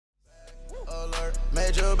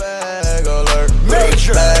Major bag alert.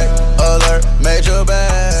 Major bag alert. Major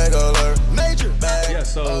bag alert. Major bag. Yeah,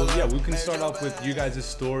 so yeah, we can start off with you guys'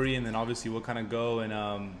 story, and then obviously we'll kind of go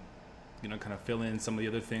and you know, kind of fill in some of the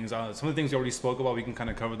other things. Some of the things we already spoke about, we can kind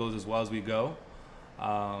of cover those as well as we go.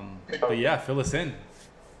 But yeah, fill us in.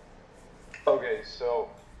 Okay, so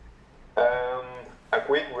a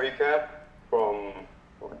quick recap from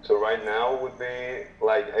so right now would be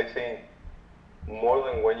like, I think more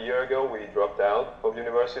than 1 year ago we dropped out of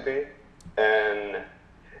university, and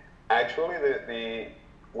actually the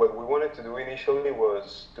what we wanted to do initially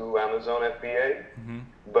was do Amazon FBA,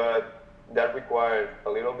 but that required a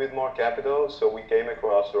little bit more capital, so we came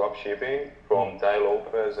across dropshipping from Ty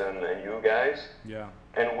Lopez and you guys. Yeah.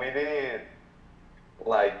 And we did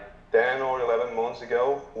like 10 or 11 months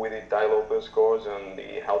ago, we did Ty Lopez course on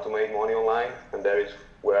the how to make money online, and that is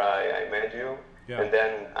where I met you. Yeah. And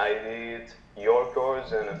then I did your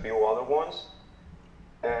course and a few other ones,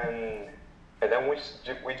 and then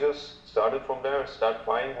we just started from there. Start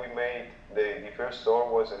flying. We made the first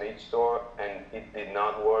store was an each store, and it did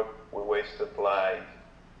not work. We wasted like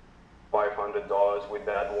 $500 with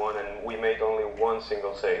that one, and we made only one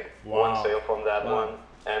single sale. Wow. One sale from that one.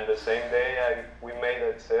 And the same day we made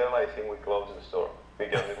that sale, I think we closed the store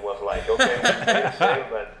because it was like, okay, we made a sale,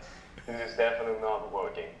 but this is definitely not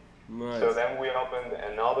working. Nice. So then we opened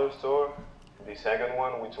another store, the second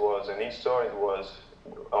one, which was an e-store. It was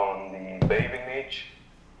on the baby niche.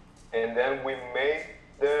 And then we made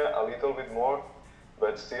there a little bit more,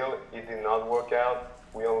 but still it did not work out.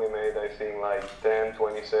 We only made, I think, like 10,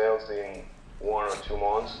 20 sales in 1 or 2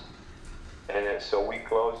 months. And then, so we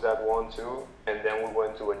closed that one too, and then we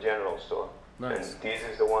went to a general store. Nice. And this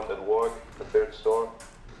is the one that worked, the third store.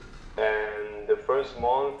 And the first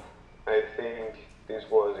month, I think this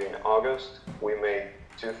was in August, we made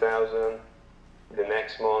 2,000. The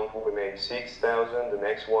next month we made 6,000. The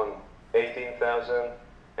next one 18,000.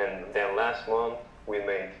 And then last month we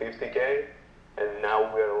made 50K. And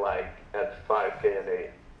now we're like at 5K a day.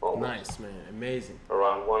 Almost. Nice, man. Amazing.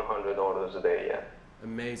 Around 100 orders a day, yeah.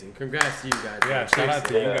 Amazing. Congrats to you guys. Yeah, shout out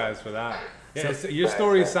to you guys for that. Yeah, so your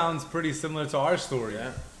story sounds pretty similar to our story.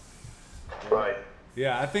 Yeah. Right.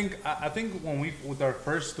 Yeah, I think when we with our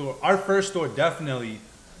first store definitely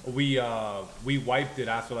we wiped it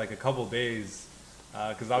after like a couple days,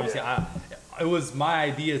 because obviously it was my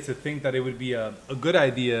idea to think that it would be a good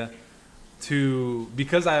idea to,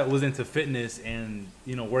 because I was into fitness and,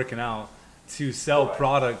 you know, working out, to sell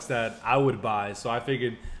products that I would buy. So I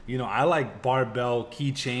figured, you know, I like barbell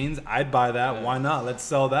keychains. I'd buy that. Why not? Let's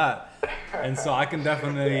sell that. And so I can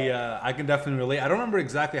definitely relate. I don't remember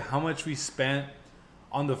exactly how much we spent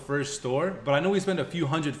on the first store, but I know we spent a few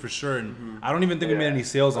hundred for sure. And I don't even think we made any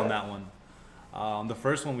sales on that one. The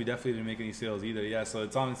first one we definitely didn't make any sales either. Yeah, so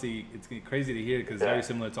it's honestly, it's crazy to hear because it's very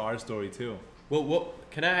similar to our story too. Well,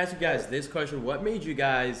 can I ask you guys this question? What made you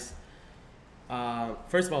guys,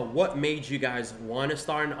 first of all, what made you guys want to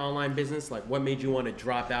start an online business? Like, what made you want to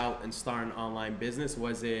drop out and start an online business?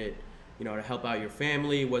 Was it, you know, to help out your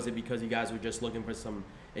family? Was it because you guys were just looking for some,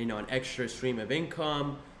 you know, an extra stream of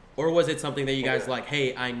income? Or was it something that you guys like,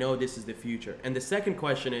 hey, I know this is the future? And the second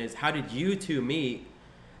question is, how did you two meet?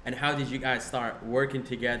 And how did you guys start working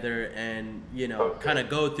together and, you know, kind of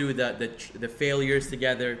go through the failures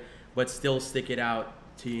together, but still stick it out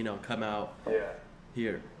to, you know, come out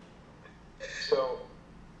here? So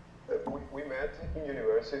we met in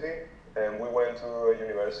university, and we went to a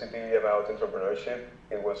university about entrepreneurship.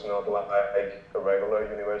 It was not like a regular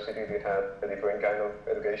university. It had a different kind of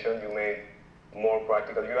education. You made more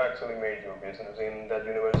practical. You actually made your business in that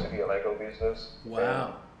university, a legal business.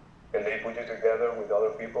 Wow. And they put you together with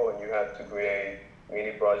other people, and you had to create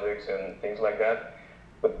mini projects and things like that.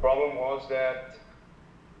 But the problem was that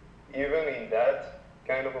even in that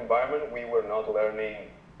kind of environment, we were not learning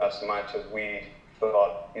as much as we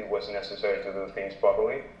thought it was necessary to do things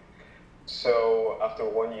properly. So after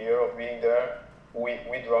 1 year of being there, we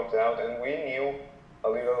dropped out, and we knew a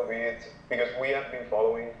little bit, because we had been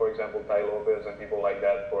following, for example, Ty Lopez and people like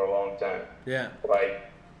that for a long time. Yeah. Like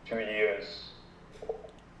 2 years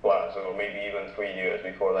plus, or maybe even 3 years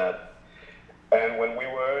before that. And when we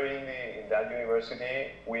were in that university,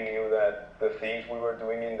 we knew that the things we were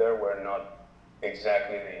doing in there were not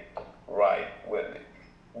exactly right.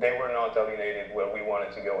 They were not alienated where we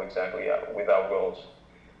wanted to go exactly with our goals.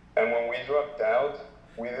 And when we dropped out,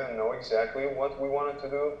 we didn't know exactly what we wanted to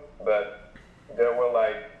do, but there were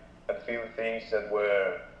like a few things that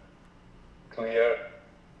were clear.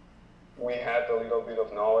 We had a little bit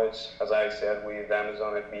of knowledge, as I said, with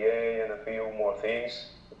Amazon FBA and a few more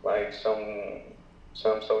things, like some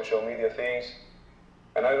social media things.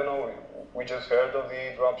 And I don't know, we just heard of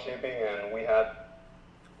the dropshipping, and we had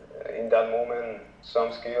in that moment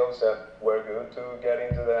some skills that were good to get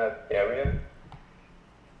into that area.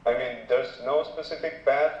 I mean, there's no specific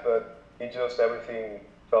path, but it just everything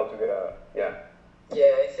fell together. Yeah.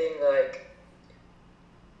 Yeah, I think like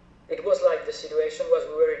it was like the situation was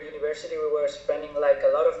we were in university, we were spending like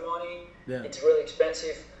a lot of money. Yeah. It's really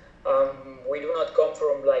expensive. We do not come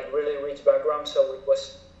from like really rich background, so it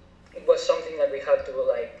was something that we had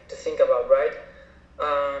to think about, right?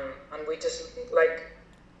 And we just like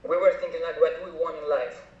we were thinking like, what do we want in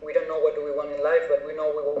life? We don't know what do we want in life, but we know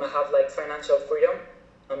we want to have like financial freedom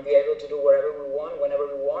and be able to do whatever we want, whenever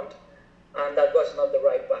we want. And that was not the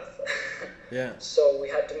right path. Yeah. So we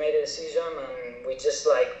had to make a decision, and we just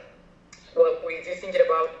like, well, if you're thinking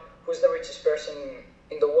about who's the richest person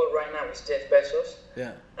in the world right now, it's Jeff Bezos.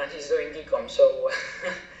 Yeah. And he's doing e-com, so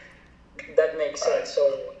that makes sense.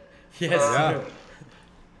 So Yes. Yeah.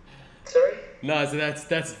 sorry? No, so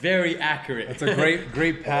that's very accurate. It's a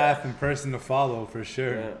great path and person to follow for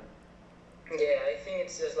sure. Yeah. Yeah, I think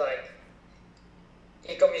it's just like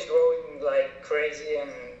e-com is growing like crazy,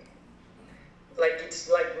 and like it's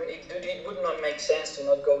like it would not make sense to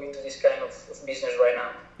not go into this kind of business right now.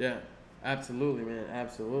 Yeah, absolutely, man,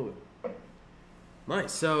 absolutely.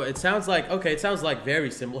 Nice. So it sounds like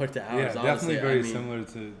very similar to ours. Yeah, honestly. definitely very I mean, similar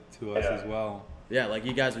to us as well. Yeah, like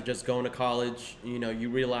you guys were just going to college. You know, you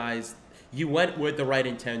realized you went with the right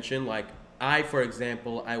intention. Like I, for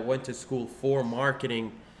example, I went to school for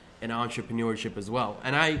marketing and entrepreneurship as well,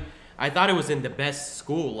 and I thought it was in the best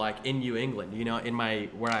school, like in New England. You know, in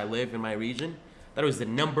where I live in my region, that was the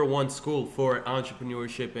 #1 school for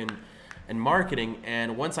entrepreneurship and marketing.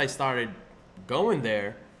 And once I started going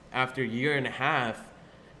there, after a year and a half,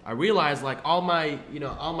 I realized like all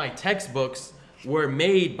my textbooks were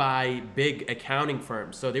made by big accounting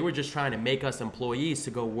firms. So they were just trying to make us employees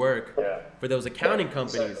to go work for those accounting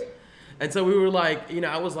companies. Exactly. And so we were like,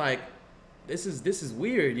 I was like, this is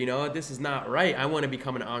weird, this is not right. I want to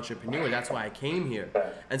become an entrepreneur. That's why I came here.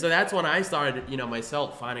 And so that's when I started,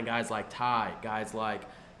 myself finding guys like Ty, guys like,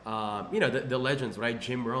 the legends, right?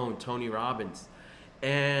 Jim Rohn, Tony Robbins.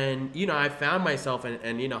 And, I found myself,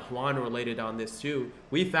 and Juan related on this too.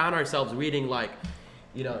 We found ourselves reading like,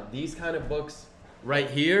 these kind of books right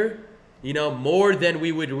here, more than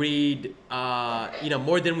we would read,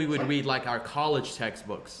 like our college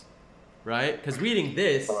textbooks, right? Because reading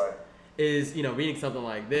this is, reading something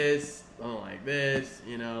like this, like this,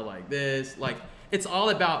 like this, like it's all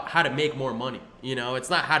about how to make more money. It's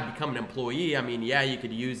not how to become an employee. I mean, yeah, you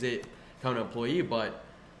could use it, become an employee, but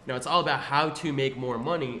it's all about how to make more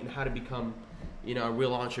money and how to become, a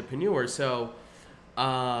real entrepreneur. So,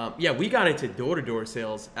 we got into door-to-door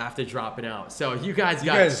sales after dropping out. So you guys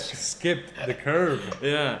skipped the curve.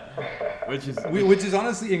 Yeah, which Which is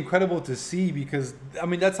honestly incredible to see, because I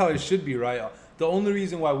mean that's how it should be, right? The only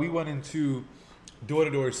reason why we went into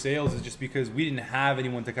door-to-door sales is just because we didn't have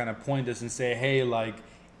anyone to kind of point us and say, hey, like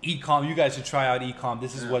e-com, you guys should try out e-com.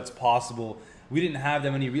 This is what's possible. We didn't have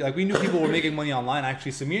that many. We knew people were making money online.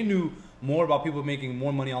 Actually, Samir knew more about people making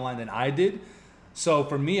more money online than I did. So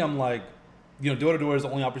for me, I'm like, door-to-door is the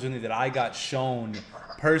only opportunity that I got shown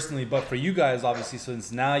personally. But for you guys, obviously,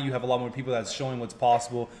 since now you have a lot more people that's showing what's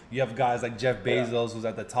possible. You have guys like Jeff Bezos, who's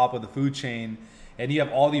at the top of the food chain, and you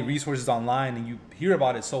have all the resources online, and you hear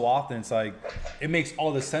about it so often. It's like, it makes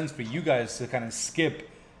all the sense for you guys to kind of skip,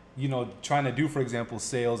 trying to do, for example,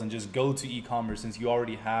 sales and just go to e-commerce, since you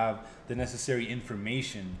already have the necessary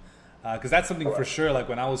information. Because that's something for sure. Like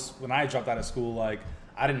when I dropped out of school, like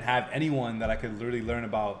I didn't have anyone that I could literally learn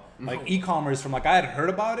about like e-commerce from. Like I had heard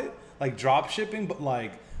about it, like drop shipping, but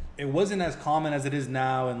like it wasn't as common as it is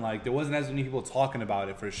now, and like there wasn't as many people talking about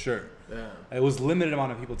it for sure. Yeah. It was limited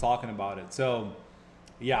amount of people talking about it. So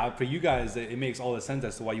yeah, for you guys, it makes all the sense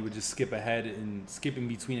as to why you would just skip ahead and skip in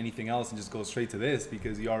between anything else and just go straight to this,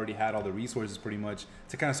 because you already had all the resources pretty much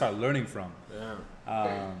to kind of start learning from.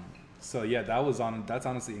 Yeah. So yeah, that's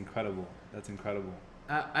honestly incredible. That's incredible.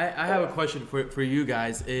 I have a question for you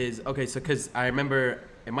guys. Is okay, so because I remember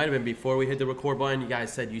it might have been before we hit the record button, you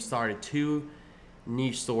guys said you started 2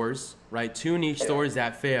 niche stores, right? 2 niche stores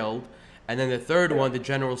that failed, and then the third one, the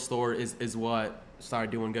general store, is what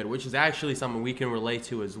started doing good, which is actually something we can relate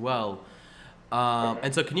to as well.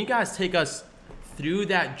 And so can you guys take us through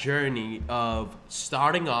that journey of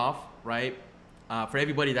starting off, right? For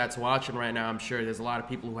everybody that's watching right now, I'm sure there's a lot of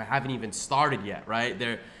people who haven't even started yet, right?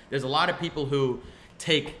 There's a lot of people who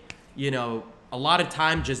take, a lot of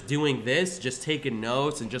time just doing this, just taking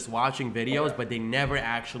notes and just watching videos, but they never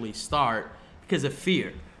actually start because of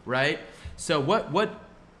fear, right? So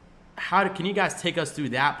can you guys take us through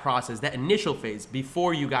that process, that initial phase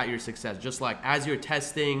before you got your success? Just like as you're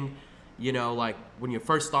testing, you know, like when you're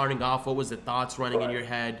first starting off, what was the thoughts running in your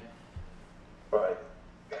head? Right.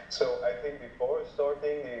 So I think before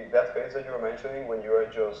starting that phase that you were mentioning, when you were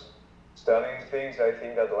just studying things, I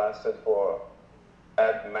think that lasted for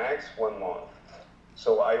at max 1 month.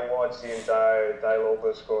 So I watched the entire Tai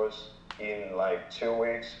Lopez course in like 2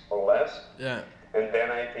 weeks or less. Yeah. And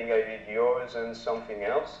then I think I did yours and something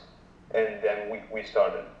else. And then we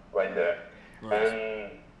started right there. Nice.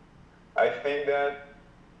 And I think that,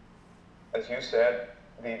 as you said,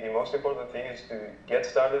 the most important thing is to get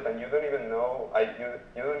started, and you don't even know,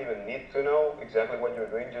 you don't even need to know exactly what you're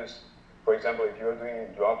doing. Just, for example, if you're doing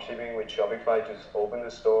dropshipping with Shopify, just open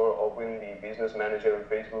the store, open the business manager on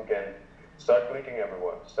Facebook, and start clicking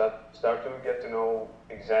everywhere. Start to get to know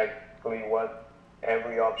exactly what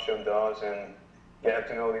every option does, and get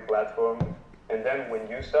to know the platform. And then when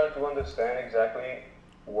you start to understand exactly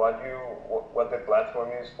what the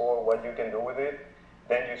platform is for, what you can do with it,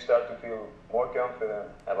 then you start to feel more confident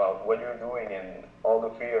about what you're doing, and all the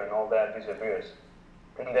fear and all that disappears.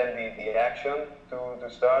 And then the action to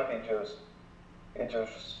start, it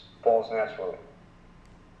just falls naturally.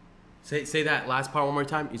 Say that last part one more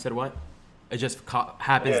time. You said what? It just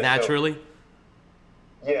happens naturally?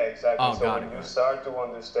 Yeah, exactly. Oh, so when you start to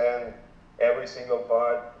understand every single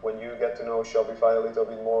part, when you get to know Shopify a little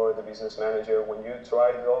bit more, the business manager, when you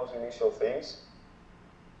try those initial things,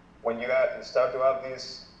 when you start to have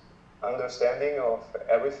this understanding of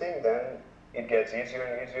everything, then it gets easier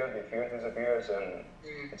and easier, the fear disappears, and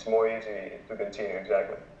it's more easy to continue,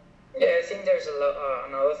 exactly. Yeah, I think there's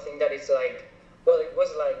another thing that is like, well, it was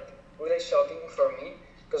like really shocking for me,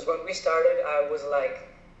 because when we started, I was like,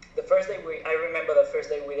 I remember the first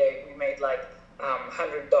day we made like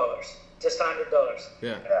 $100, just $100.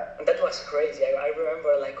 Yeah. And that was crazy. I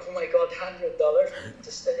remember like, oh my God, $100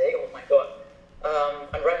 just a day, oh my God.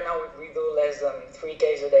 And right now we do less than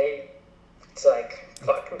 3Ks a day. It's like,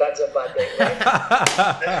 fuck, that's a bad day, right?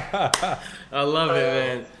 I love it,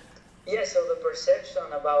 man. Yeah, so the perception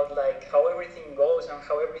about like how everything goes and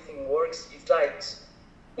how everything works,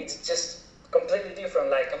 it's just completely different.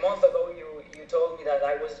 Like a month ago, you told me that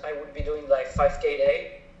I would be doing like 5K a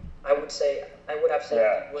day. I would have said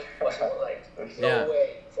it was possible. Like no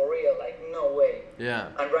way, for real, like no way. Yeah.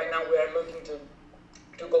 And right now we are looking to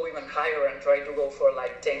go even higher and try to go for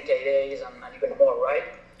like 10K days and even more, right?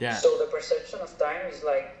 Yeah. So the perception of time is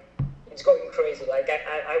like, it's going crazy. Like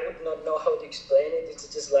I would not know how to explain it. It's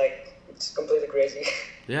just like, it's completely crazy.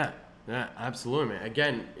 Yeah, absolutely, man.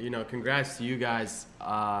 Again, congrats to you guys.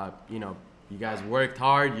 You guys worked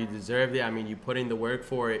hard. You deserved it. I mean, you put in the work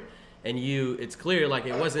for it, and it's clear, like,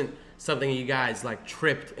 it wasn't something you guys like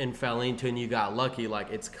tripped and fell into and you got lucky.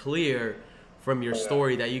 Like, it's clear from your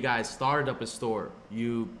story that you guys started up a store.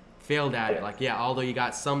 You failed at it. Like, although you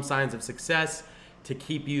got some signs of success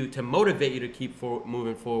to motivate you to keep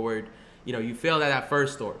moving forward, you failed at that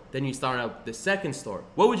first store. Then you started up the second store.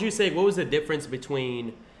 What would you say, what was the difference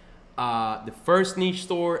between the first niche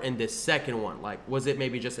store and the second one? Like, was it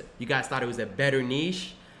maybe just you guys thought it was a better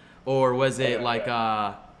niche, or was it like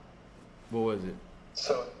what was it?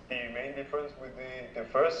 So the main difference with the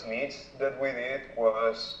first niche that we did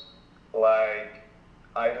was like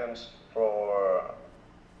items for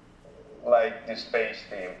like the space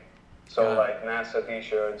theme. So like NASA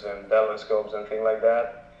t-shirts and telescopes and things like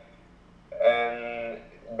that. And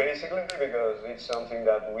basically because it's something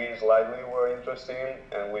that we slightly were interested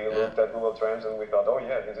in, and we looked at Google Trends and we thought, oh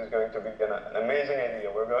yeah, this is going to be an amazing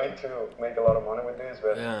idea. We're going to make a lot of money with this.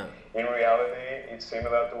 But in reality, it's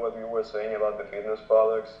similar to what we were saying about the fitness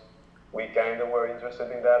products. We kind of were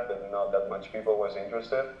interested in that, but not that much people was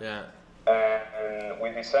interested. Yeah. And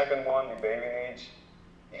with the second one, the baby niche,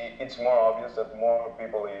 it's more obvious that more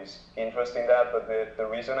people is interested in that. But the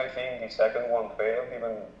reason I think the second one failed,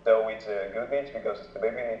 even though it's a good niche, because the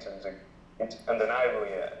baby niche it's undeniably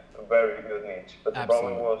a very good niche. But the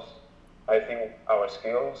problem was, I think, our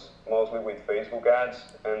skills, mostly with Facebook ads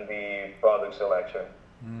and the product selection.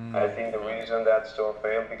 I think the reason that store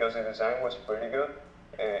failed, because the design was pretty good,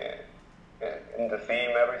 and the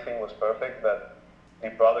theme, everything was perfect, but the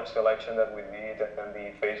product selection that we did and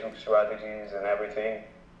the Facebook strategies and everything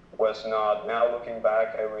was not. Now looking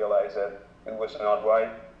back, I realized that it was not right.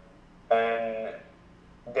 And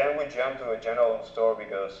then we jumped to a general store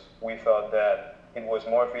because we thought that it was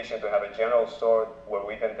more efficient to have a general store where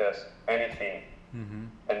we can test anything.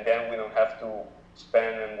 And then we don't have to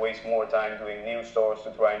spend and waste more time doing new stores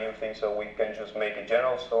to try new things. So we can just make a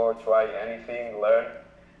general store, try anything, learn,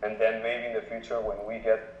 and then maybe in the future when we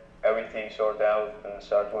get everything sorted out and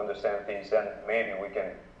start to understand things, then maybe we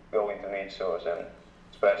can go into niche stores and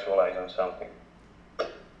specialize on something.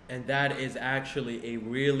 And that is actually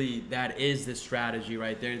that is the strategy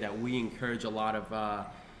right there that we encourage a lot of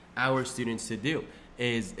our students to do,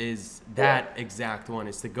 is that exact one,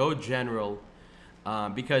 is to go general,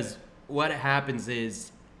 because what happens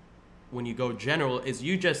is when you go general is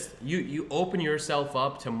you open yourself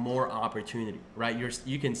up to more opportunity, right?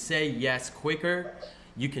 You can say yes quicker,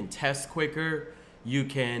 you can test quicker, you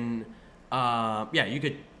can you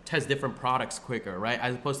could test different products quicker, right?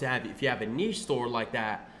 As opposed to if you have a niche store like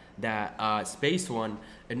that space one,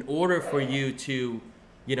 in order for you to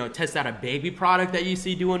test out a baby product that you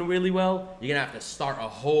see doing really well, you're gonna have to start a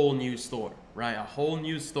whole new store, right? A whole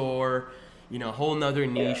new store, a whole nother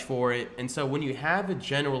niche for it. And so when you have a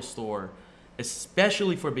general store,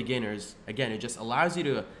 especially for beginners, again, it just allows you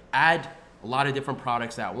to add a lot of different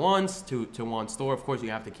products at once to one store. Of course, you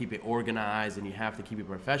have to keep it organized and you have to keep it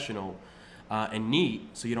professional and neat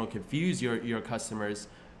so you don't confuse your customers.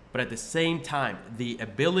 But at the same time, the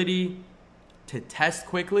ability to test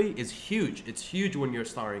quickly is huge. It's huge when you're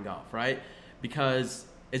starting off, right? Because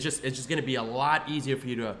it's just going to be a lot easier for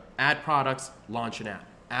you to add products, launch an ad,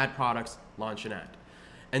 add products, launch an ad.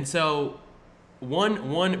 And so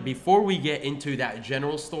one before we get into that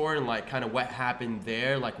general store and like kind of what happened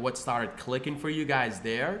there, like what started clicking for you guys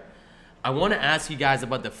there, I want to ask you guys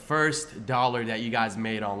about the first dollar that you guys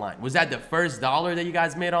made online. Was that the first dollar that you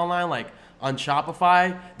guys made online, like on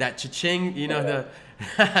Shopify, that cha-ching, you guys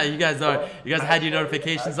had your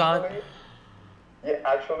notifications on? Yeah,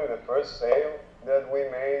 actually the first sale that we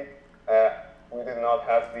made, we did not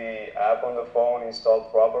have the app on the phone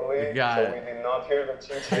installed properly, we did not hear the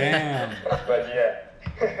cha-ching. Damn. But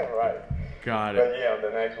yeah, right. Got it. But yeah, on the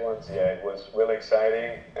next ones, it was really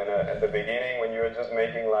exciting. And at the beginning, when you were just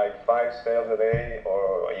making like 5 sales a day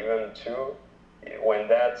or even 2, when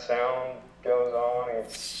that sound goes on,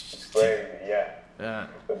 it's crazy, yeah.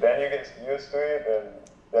 But then you get used to it, and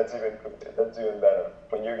that's even better.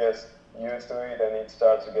 When you get used to it and it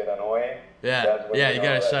starts to get annoying, you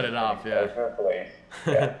gotta shut it off. A good place.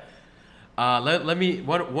 Yeah. Let me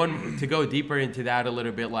one to go deeper into that a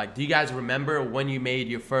little bit. Like, do you guys remember when you made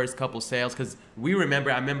your first couple sales? Because I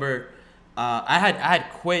remember I had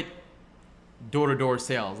quit door-to-door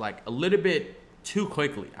sales like a little bit too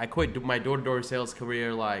quickly. I quit my door-to-door sales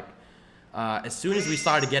career like as soon as we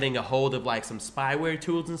started getting a hold of like some spyware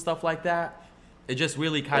tools and stuff like that. It just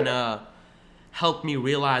really kind of helped me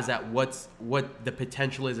realize that what the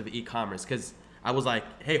potential is of e-commerce. Because I was like,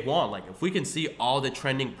 hey Juan, like if we can see all the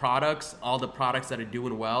trending products, all the products that are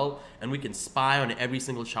doing well, and we can spy on every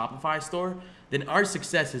single Shopify store, then our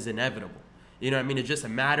success is inevitable. You know what I mean? It's just a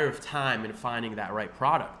matter of time in finding that right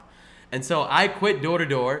product. And so I quit door to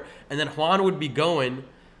door, and then Juan would be going,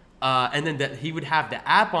 and then he would have the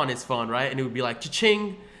app on his phone, right? And it would be like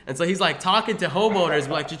cha-ching. And so he's like talking to homeowners,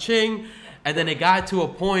 like cha-ching. And then it got to a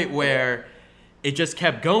point where it just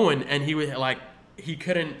kept going, and he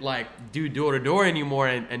couldn't like do door to door anymore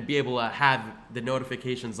and be able to have the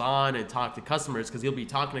notifications on and talk to customers, because he'll be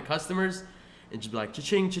talking to customers and just be like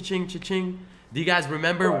cha-ching, cha-ching, cha-ching. Do you guys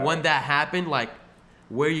remember when that happened? Like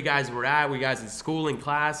where you guys were at? Were you guys in school, in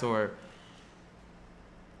class, or?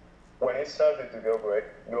 When it started to go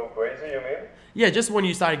crazy, you mean? Yeah, just when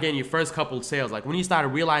you started getting your first couple of sales, like when you started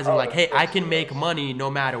realizing like, hey, I can make money no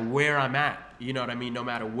matter where I'm at. You know what I mean? No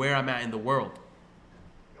matter where I'm at in the world.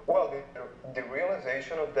 Well, the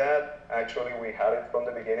realization of that, actually, we had it from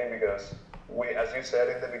the beginning, because as you said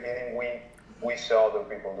in the beginning, we saw other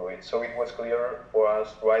people do it. So it was clear for us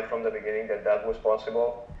right from the beginning that was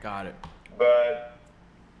possible. Got it. But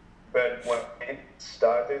when it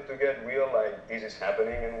started to get real, like this is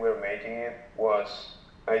happening and we're making it, was,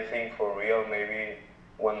 I think, for real, maybe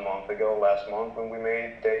 1 month ago, last month, when we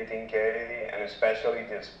made the 18K, and especially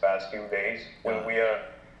this past few days, when we are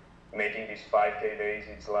making these 5K days.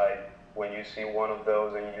 It's like when you see one of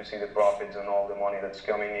those and you see the profits and all the money that's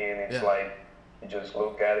coming in, it's like you just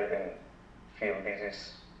look at it and feel this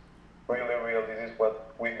is really real. This is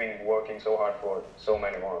what we've been working so hard for so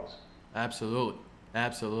many months. Absolutely.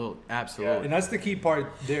 Yeah. And that's the key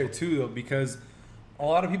part there too, though, because a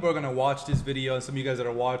lot of people are gonna watch this video, and some of you guys that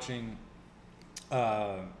are watching,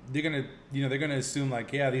 they're gonna assume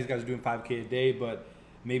like, yeah, these guys are doing 5K a day, but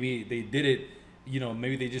maybe they did it.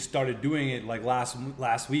 Maybe they just started doing it like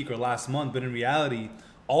last week or last month, but in reality,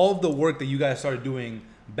 all of the work that you guys started doing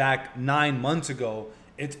back 9 months ago,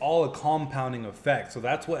 it's all a compounding effect. So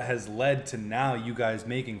that's what has led to now you guys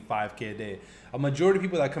making 5K a day. A majority of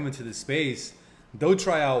people that come into this space, they'll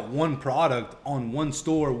try out one product on one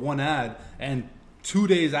store, one ad, and 2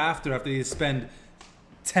 days after they spend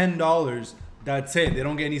 $10, that's it. They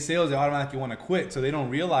don't get any sales, they automatically want to quit. So they don't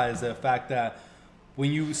realize the fact that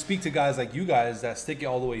when you speak to guys like you guys that stick it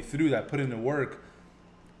all the way through, that put in the work,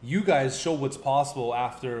 you guys show what's possible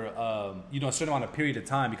after a certain amount of period of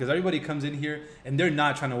time, because everybody comes in here and they're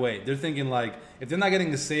not trying to wait. They're thinking like, if they're not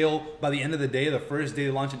getting a sale by the end of the day, the first day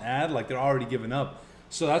they launch an ad, like they're already giving up.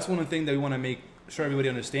 So that's one of the things that we want to make sure everybody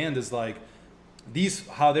understands is like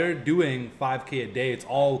how they're doing 5K a day. It's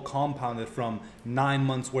all compounded from 9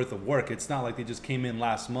 months worth of work. It's not like they just came in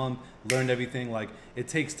last month, learned everything. Like it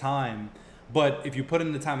takes time. But if you put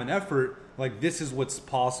in the time and effort, like this is what's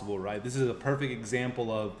possible, right? This is a perfect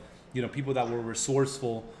example of, people that were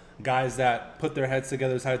resourceful, guys that put their heads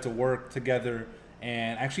together, decided to work together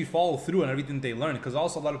and actually follow through on everything they learned. Because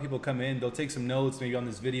also a lot of people come in, they'll take some notes maybe on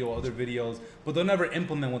this video or other videos, but they'll never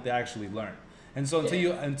implement what they actually learn. And so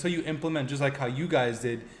until you implement just like how you guys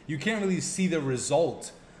did, you can't really see the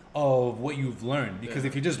result of what you've learned. Because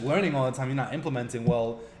if you're just learning all the time, you're not implementing,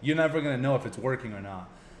 well, you're never going to know if it's working or not.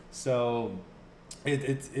 So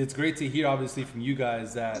it's great to hear, obviously, from you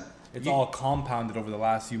guys that it's all compounded over the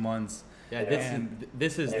last few months. Yeah,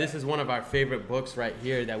 this is one of our favorite books right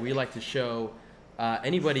here that we like to show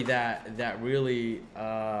anybody that really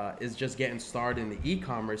is just getting started in the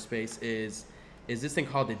e-commerce space is this thing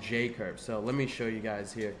called the J curve. So let me show you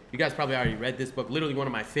guys here. You guys probably already read this book. Literally one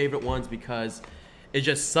of my favorite ones because it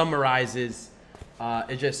just summarizes. Let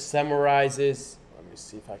me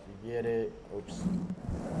see if I can get it. Oops.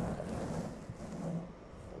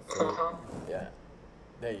 Yeah,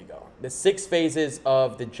 there you go. The 6 phases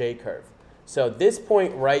of the J curve. So this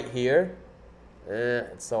point right here,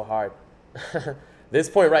 it's so hard. This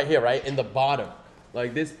point right here, right, in the bottom.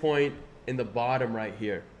 Like this point in the bottom right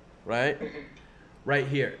here, right? Right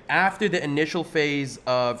here. After the initial phase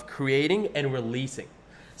of creating and releasing.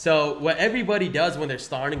 So what everybody does when they're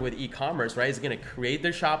starting with e-commerce, right, is going to create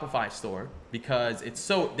their Shopify store because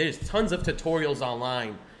there's tons of tutorials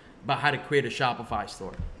online about how to create a Shopify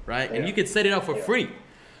store, right? Yeah. And you can set it up for free.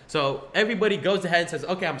 So everybody goes ahead and says,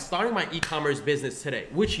 okay, I'm starting my e-commerce business today,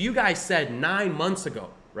 which you guys said 9 months ago,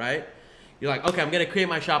 right? You're like, okay, I'm going to create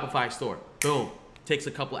my Shopify store. Boom. Takes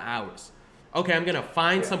a couple of hours. Okay, I'm going to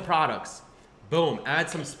find some products. Boom. Add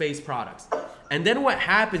some space products. And then what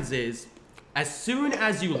happens is, as soon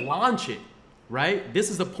as you launch it, right? This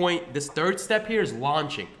is the point. This third step here is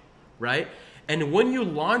launching, right? And when you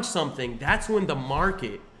launch something, that's when the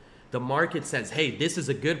market says, hey, this is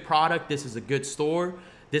a good product, this is a good store,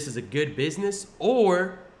 this is a good business,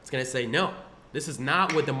 or it's gonna say, no, this is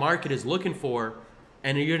not what the market is looking for,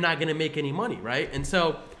 and you're not gonna make any money, right? And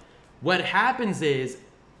so what happens is,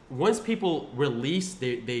 once people release,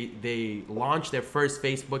 they launch their first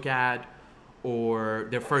Facebook ad, or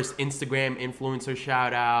their first Instagram influencer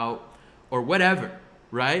shout out, or whatever,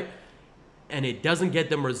 right? And it doesn't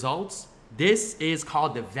get them results. This is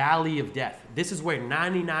called the valley of death. This is where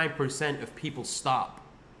 99% of people stop,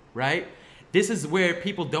 right? This is where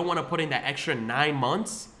people don't want to put in that extra 9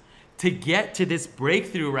 months to get to this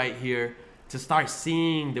breakthrough right here to start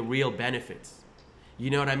seeing the real benefits.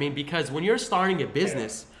 You know what I mean? Because when you're starting a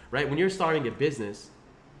business, right? When you're starting a business,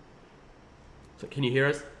 so can you hear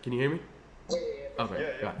us? Can you hear me?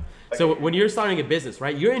 Okay. Yeah. So when you're starting a business,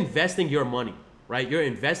 right? You're investing your money, right? You're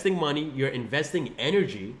investing money, you're investing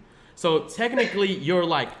energy. So technically you're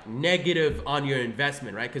like negative on your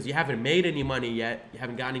investment, right? Because you haven't made any money yet. You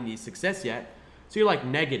haven't gotten any success yet. So you're like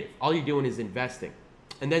negative. All you're doing is investing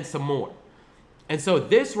and then some more. And so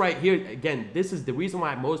this right here, again, this is the reason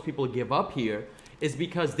why most people give up here is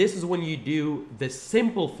because this is when you do the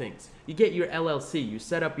simple things. You get your LLC, you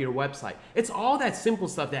set up your website. It's all that simple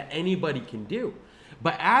stuff that anybody can do.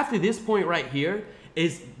 But after this point right here,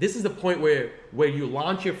 this is the point where you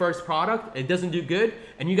launch your first product, it doesn't do good,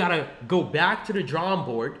 and you gotta go back to the drawing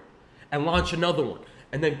board and launch another one.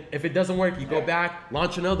 And then if it doesn't work, you go back,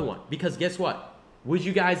 launch another one. Because guess what? Would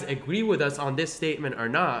you guys agree with us on this statement or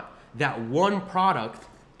not, that one product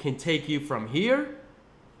can take you from here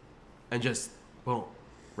and just boom,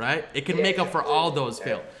 right? It can make up for all those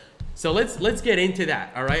fail. So let's get into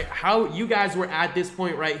that, all right? How you guys were at this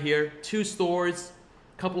point right here, 2 stores,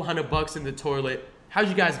 couple $100 in the toilet. How'd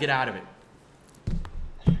you guys get out of it?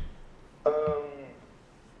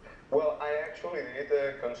 Well, I actually did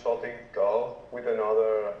a consulting call with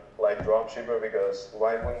another dropshipper because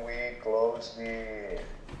right when we closed the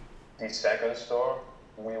second store,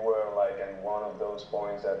 we were in one of those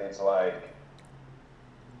points that it's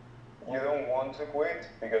you don't want to quit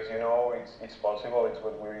because it's possible. It's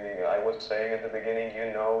what I was saying at the beginning.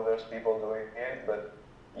 There's people doing it, but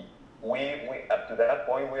we up to that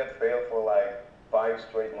point we had failed for 5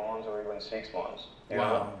 straight months or even 6 months. You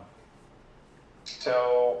know?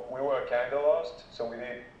 So we were kind of lost. So we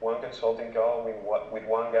did one consulting call with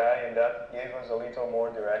one guy, and that gave us a little more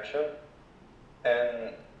direction.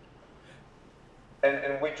 And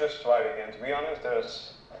we just tried again. To be honest,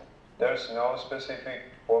 there's no specific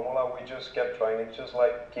formula. We just kept trying it, just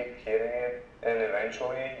like keep hitting it, and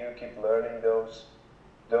eventually you keep learning those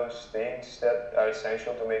things that are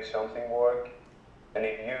essential to make something work. And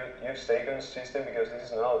if you stay consistent, because this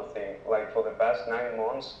is another thing. Like for the past 9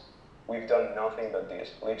 months, we've done nothing but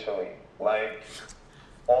this, literally, like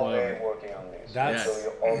all day working on this, literally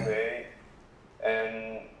all day,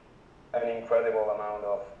 and an incredible amount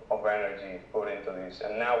of energy put into this,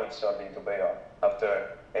 and now it's starting to pay off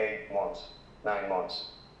after 8 months, 9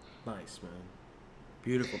 months. Nice, man.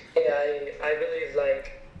 Beautiful. Yeah, I believe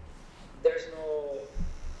like there's no,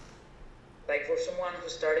 like for someone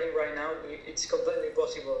who's starting right now, it's completely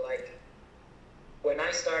possible. Like when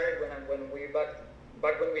I started, when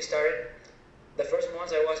we started, the first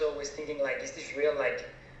months I was always thinking like, is this real? Like,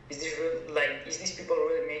 is these people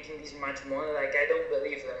really making this much money? Like, I don't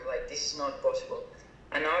believe them. Like, this is not possible.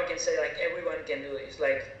 And now I can say like everyone can do this.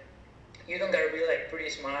 Like, you don't gotta be like pretty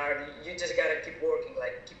smart. You just gotta keep working.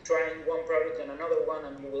 Like, keep trying one product and another one,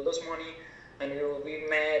 and you will lose money, and you will be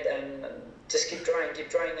mad, and just keep trying, and keep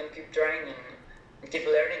trying, and keep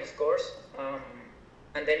learning, of course.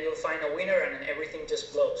 And then you'll find a winner, and everything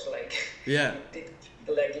just blows. Like, yeah,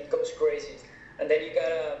 it goes crazy. And then you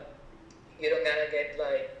don't gotta get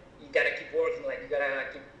like, you gotta keep working. Like, you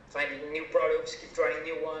gotta keep finding new products, keep trying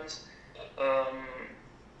new ones.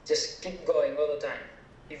 Just keep going all the time.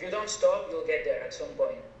 If you don't stop, you'll get there at some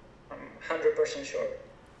point. I'm 100% sure.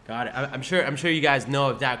 Got it. I'm sure you guys know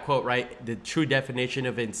of that quote, right? The true definition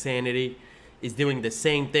of insanity is doing the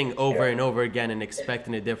same thing over and over again and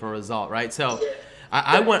expecting a different result, right? So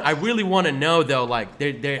I really want to know though, like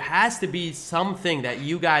there has to be something that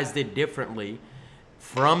you guys did differently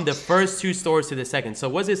from the first 2 stores to the second. So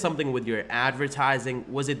was it something with your advertising?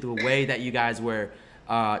 Was it the way that you guys were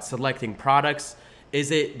selecting products? Is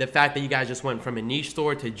it the fact that you guys just went from a niche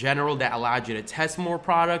store to general that allowed you to test more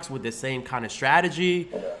products with the same kind of strategy?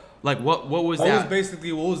 Like what was that?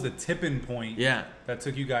 What was the tipping point? Yeah. That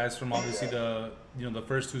took you guys from obviously the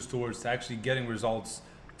first 2 stores to actually getting results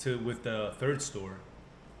with the 3rd store?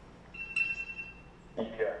 Yeah.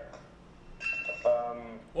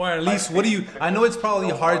 Or at least, I know it's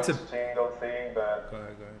probably hard to. Single thing, but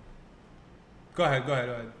Go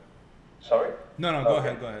ahead. Sorry? No, go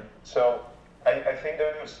ahead. So I think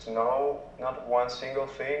there's not one single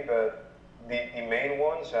thing, but the main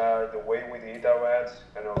ones are the way we did our ads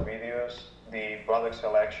and our videos, the product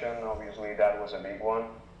selection. Obviously, that was a big one,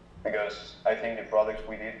 because I think the products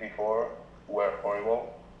we did before were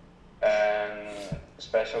horrible, and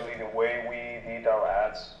especially the way we did our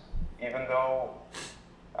ads. Even though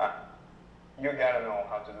you gotta know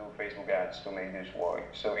how to do Facebook ads to make this work.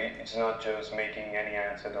 So it's not just making any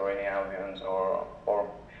answer or any audience, or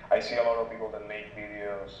I see a lot of people that make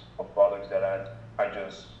videos of products that are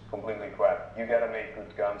just completely crap. You gotta make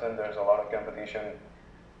good content. There's a lot of competition,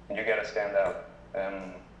 and you gotta stand out.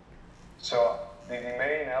 So the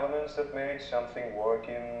main elements that make something work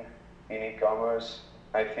in e-commerce,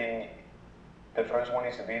 I think the first one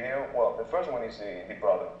is the video. Well, the first one is the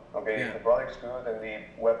product. Okay, Yeah. If the product's good and the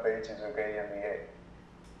web page is okay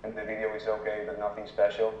and the video is okay, but nothing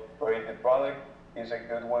special. Or if the product is a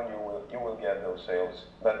good one, you will get those sales.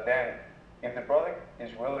 But then, if the product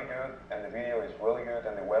is really good and the video is really good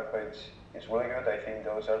and the web page is really good, I think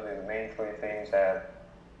those are the main 3 things that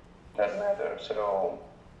matter. So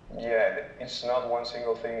yeah, it's not one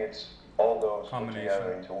single thing. It's all those put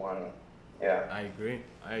together into one. Yeah. I agree.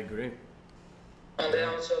 And then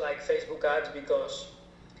also like Facebook ads, because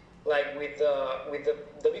like with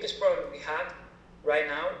the biggest problem we had right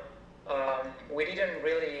now, we didn't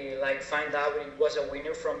really like find out it was a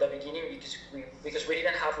winner from the beginning, because we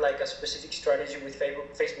didn't have like a specific strategy with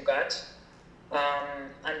Facebook ads.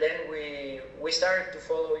 And then we started to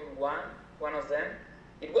following one of them.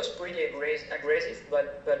 It was pretty aggressive,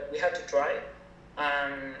 but we had to try,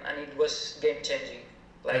 and it was game changing,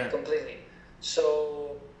 completely.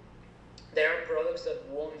 So there are products that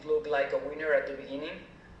won't look like a winner at the beginning,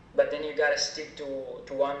 but then you gotta stick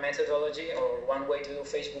to one methodology or one way to do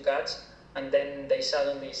Facebook ads, and then they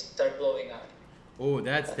suddenly start blowing up. Oh,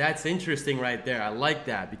 that's interesting right there. I like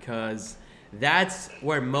that, because that's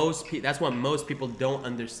what most people don't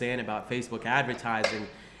understand about Facebook advertising,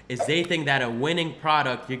 is they think that a winning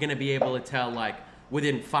product you're gonna be able to tell like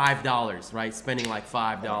within $5, right? Spending like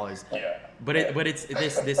 $5. Yeah. But it's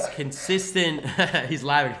this consistent. He's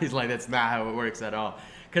laughing. He's like, that's not how it works at all.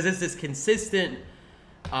 Because it's this consistent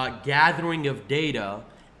gathering of data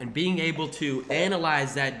and being able to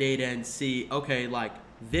analyze that data and see, okay, like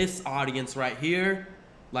this audience right here,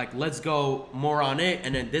 like let's go more on it,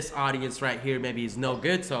 and then this audience right here maybe is no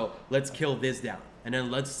good, so let's kill this down, and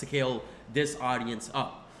then let's scale this audience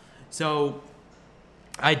up. So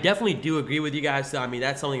I definitely do agree with you guys. I mean,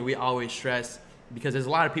 that's something we always stress, because there's a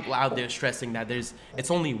lot of people out there stressing that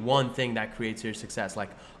it's only one thing that creates your success. Like,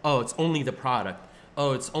 oh, it's only the product.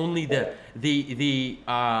 Oh, it's only the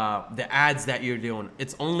ads that you're doing.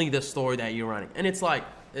 It's only the store that you're running. And it's like,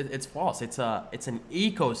 it's false. It's an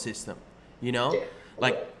ecosystem, you know?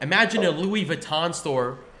 Like, imagine a Louis Vuitton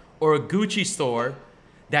store or a Gucci store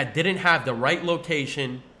that didn't have the right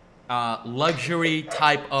location, luxury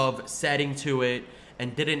type of setting to it,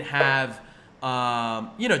 and didn't have,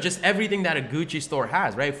 you know, just everything that a Gucci store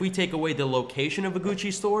has, right? If we take away the location of a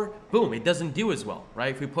Gucci store, boom, it doesn't do as well, right?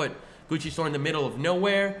 If we put Gucci store in the middle of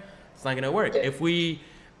nowhere, it's not gonna work. If we,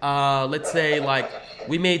 let's say, like,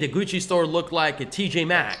 we made the Gucci store look like a TJ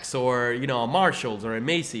Maxx or, you know, a Marshalls or a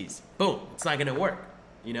Macy's, boom, it's not gonna work,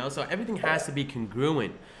 you know? So everything has to be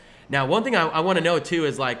congruent. Now, one thing I wanna know too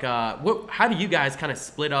is like, how do you guys kind of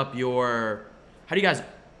split up how do you guys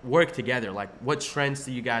work together? Like, what strengths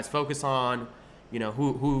do you guys focus on? You know,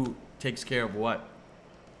 who takes care of what?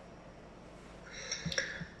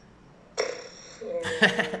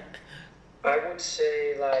 I would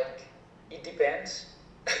say, like, it depends.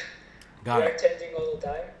 Got We are it. changing all the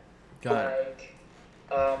time. Got it.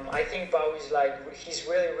 Like, I think Pau is like, he's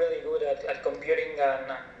really, really good at computing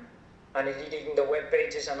and editing the web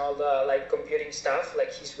pages and all the, like, computing stuff.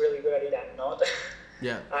 Like, he's really good at it. I'm not.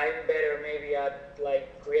 Yeah. I'm better maybe at,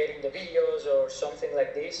 like, creating the videos or something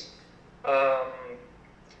like this.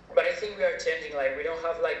 But I think we are changing. Like, we don't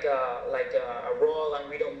have like a role, and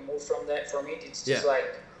we don't move from it. It's just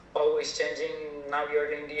like always changing. Now you're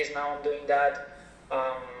doing this. Now I'm doing that.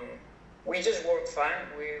 We just work fine.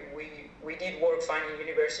 We did work fine in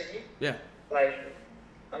university. Yeah. Like,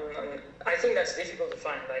 I think that's difficult to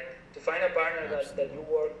find. Like, to find a partner that you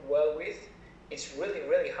work well with, it's really,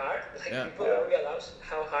 really hard. Like, people don't realize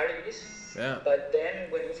how hard it is. Yeah. But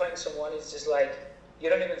then when you find someone, it's just like, you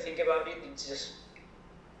don't even think about it. It's just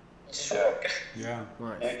work. Yeah.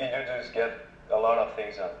 Nice. You just get a lot of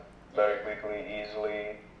things done very quickly,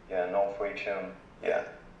 easily. Yeah, no friction. Yeah.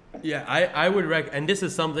 Yeah, I would and this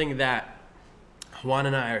is something that Juan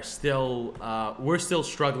and I are still, we're still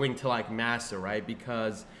struggling to like master, right?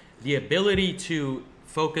 Because the ability to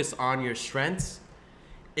focus on your strengths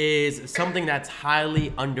is something that's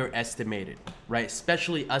highly underestimated, right?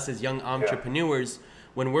 Especially us as young entrepreneurs,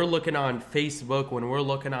 when we're looking on Facebook, when we're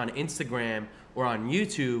looking on Instagram or on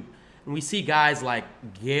YouTube, and we see guys like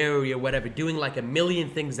Gary or whatever doing like a million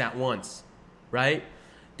things at once, right?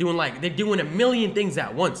 They're doing a million things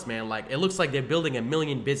at once, man. Like, it looks like they're building a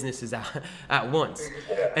million businesses at once.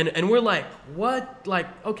 And we're like, what? Like,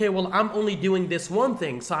 okay, well, I'm only doing this one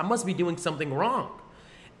thing, so I must be doing something wrong.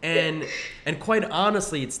 And quite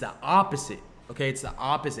honestly, it's the opposite. Okay, it's the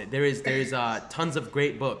opposite. There's tons of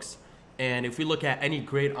great books. And if we look at any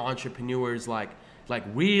great entrepreneurs, like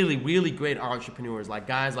really, really great entrepreneurs, like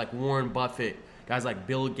guys like Warren Buffett, guys like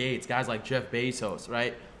Bill Gates, guys like Jeff Bezos,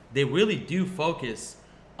 right? They really do focus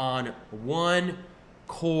on one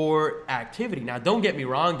core activity. Now, don't get me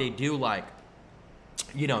wrong, they do like,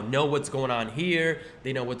 you know what's going on here,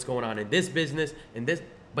 they know what's going on in this business, in this,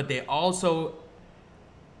 but they also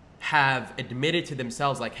have admitted to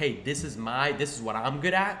themselves like, hey, this is what I'm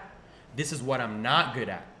good at, this is what I'm not good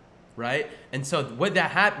at, right? And so what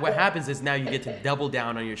happens is now you get to double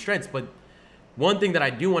down on your strengths. But one thing that I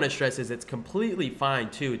do want to stress is it's completely fine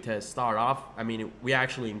too to start off. I mean, we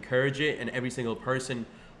actually encourage it, and every single person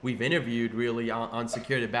we've interviewed really on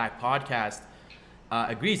Secure the Back podcast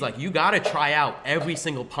agrees. Like, you got to try out every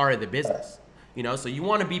single part of the business. You know, so you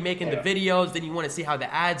want to be making the videos, then you want to see how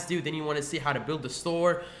the ads do, then you want to see how to build the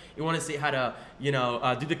store, you want to see how to,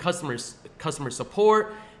 do the customer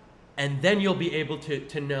support, and then you'll be able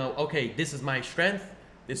to know, okay, this is my strength,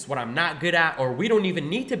 this is what I'm not good at, or we don't even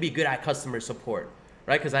need to be good at customer support,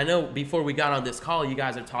 right? Because I know before we got on this call, you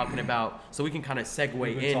guys are talking about, so we can kind of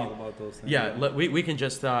segue in. Talk about those things. Yeah, we can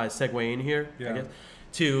just segue in here, I guess,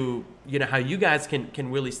 to, how you guys can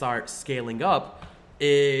really start scaling up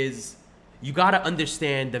is you got to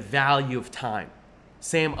understand the value of time.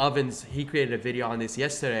 Sam Ovens, he created a video on this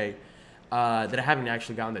yesterday that I haven't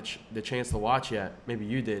actually gotten the chance to watch yet. Maybe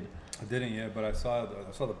you did. I didn't yet, but I saw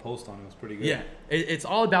the post on it. It was pretty good. Yeah, it's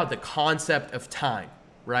all about the concept of time,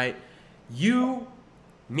 right? You,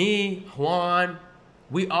 me, Juan,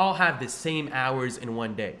 we all have the same hours in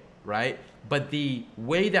one day, right? But the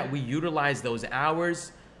way that we utilize those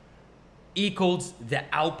hours equals the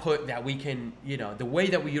output that we can, the way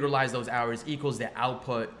that we utilize those hours equals the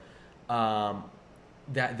output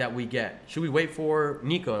that we get. Should we wait for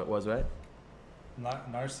Nico? It was, right?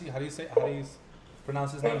 Narcy, how do you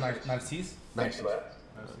pronounce his name? Narcisse? Thanks, Matt.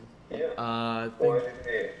 Yeah.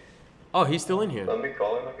 Think, oh, he's still in here. Let me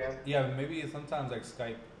call him again. Yeah, maybe sometimes like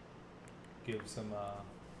Skype gives some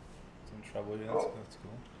trouble. Yeah, that's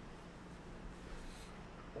cool.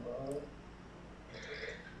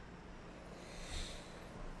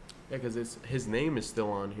 Yeah, because his name is still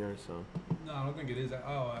on here, so. No, I don't think it is.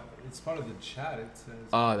 Oh, it's part of the chat. It says.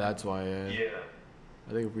 Oh, that's why. Yeah. Yeah.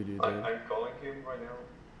 I think if we do that. I'm calling him right now.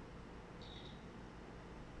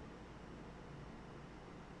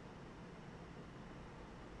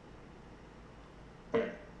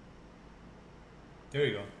 There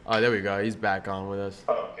you go. Oh, there we go. He's back on with us.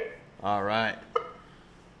 Oh, okay. All right.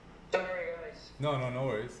 Sorry, guys. No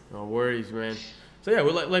worries. No worries, man. So yeah,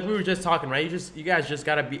 like we were just talking, right? You guys just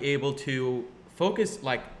gotta be able to focus,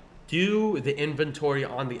 like do the inventory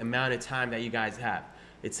on the amount of time that you guys have.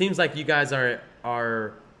 It seems like you guys are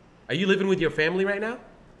you living with your family right now,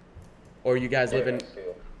 or you guys living?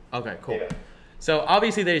 Okay, cool. Yeah. So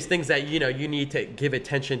obviously there's things that you need to give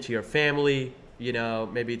attention to your family,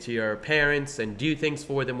 maybe to your parents, and do things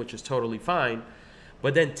for them, which is totally fine.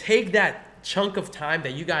 But then take that chunk of time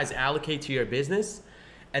that you guys allocate to your business,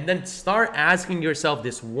 and then start asking yourself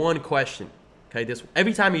this one question. Okay,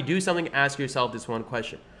 every time you do something, ask yourself this one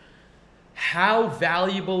question: How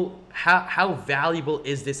valuable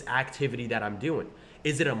is this activity that I'm doing?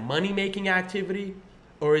 Is it a money-making activity,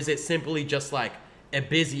 or is it simply just like a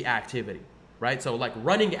busy activity, right? So like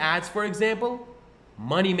running ads, for example,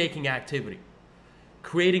 money-making activity.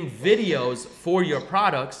 Creating videos for your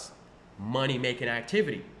products, money-making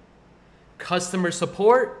activity. Customer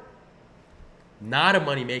support, not a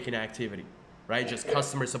money-making activity, right? Just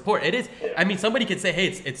customer support. It is. I mean, somebody could say, hey,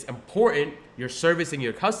 it's important. You're servicing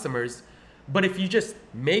your customers. But if you just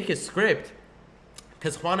make a script,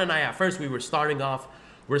 because Juan and I, at first, we were starting off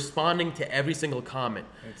responding to every single comment.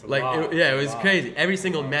 It was crazy. Every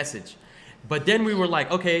single message. But then we were like,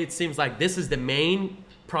 okay, it seems like this is the main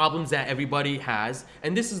problems that everybody has.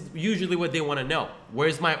 And this is usually what they want to know.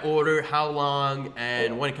 Where's my order? How long?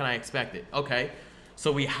 And when can I expect it? Okay.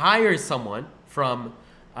 So we hire someone from,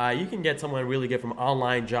 you can get someone really good from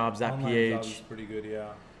onlinejobs.ph. Online jobs is pretty good, yeah.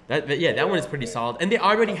 That one is pretty solid. And they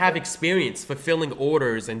already have experience fulfilling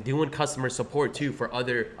orders and doing customer support too for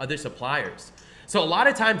other suppliers. So a lot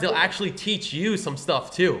of times they'll actually teach you some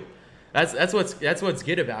stuff too. That's what's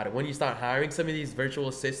good about it. When you start hiring some of these virtual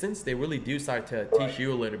assistants, they really do start to teach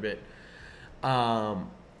you a little bit.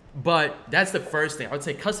 But that's the first thing. I would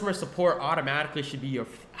say customer support automatically should be your.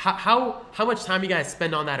 How much time you guys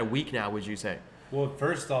spend on that a week now? Would you say? Well,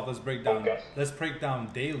 first off, let's break down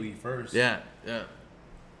daily first. Yeah.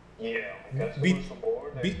 Yeah, customer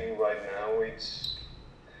support, I think right now it's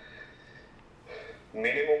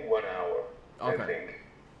minimum 1 hour, okay. I think.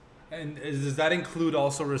 And does that include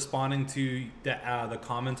also responding to the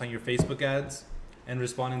comments on your Facebook ads and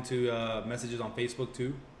responding to messages on Facebook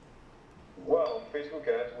too? Well, Facebook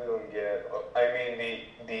ads we don't get. I mean,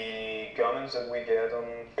 the comments that we get on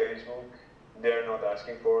Facebook, they're not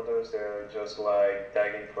asking for those. They're just like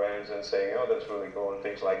tagging friends and saying, "Oh, that's really cool," and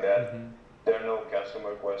things like that. Mm-hmm. There are no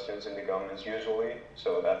customer questions in the comments usually,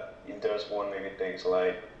 so that if there's one, maybe it takes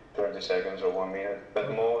like 30 seconds or 1 minute. But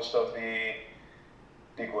most of the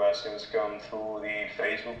questions come through the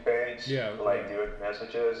Facebook page, like direct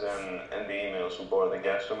messages and the email support, the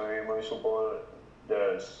customer email support.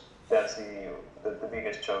 That's the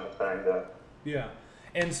biggest chunk of time there. Yeah,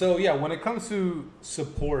 and so when it comes to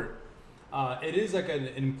support, it is like an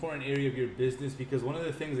important area of your business, because one of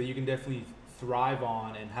the things that you can definitely thrive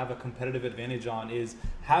on and have a competitive advantage on is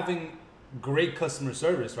having great customer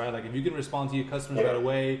service, right? Like if you can respond to your customers right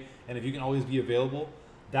away, and if you can always be available,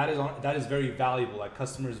 that is very valuable. Like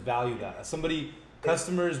customers value that.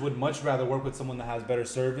 Customers would much rather work with someone that has better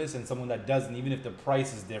service and someone that doesn't, even if the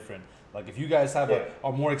price is different. Like if you guys have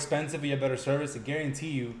a more expensive, you have better service, I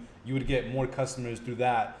guarantee you would get more customers through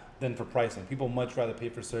that than for pricing. People much rather pay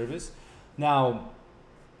for service. Now,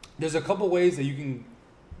 there's a couple ways that you can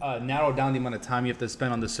narrow down the amount of time you have to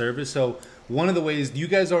spend on the service. So one of the ways, do you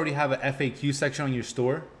guys already have an FAQ section on your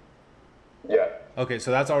store? Yeah. Okay,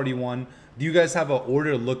 so that's already one. Do you guys have an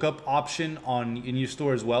order lookup option in your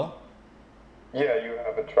store as well? Yeah, you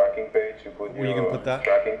have a tracking page. You put where you can put that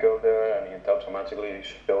tracking code there, and it automatically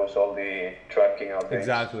shows all the tracking updates.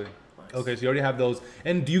 Exactly. Okay, so you already have those.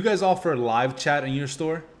 And do you guys offer live chat in your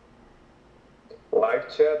store?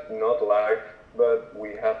 Live chat, not live, but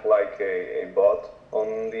we have like a bot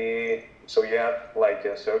on the So you have like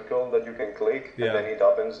a circle that you can click, Yeah. and then it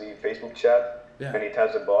opens the Facebook chat, Yeah. and it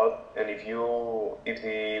has a bot. And if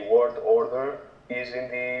the word order is in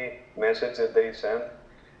the message that they send,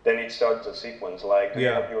 then it starts a sequence. Like, do you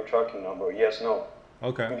Yeah. have your tracking number? Yes, no.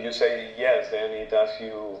 Okay. If you say yes, then it asks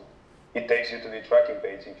you, it takes you to the tracking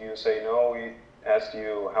page. If you say no, it asks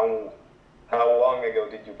you how long ago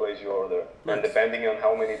did you place your order? And depending on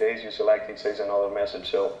how many days you select, it says another message.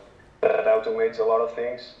 So that automates a lot of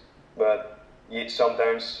things, but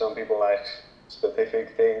sometimes some people ask specific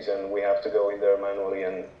things and we have to go in there manually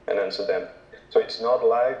and answer them. So it's not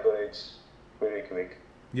live, but it's pretty quick.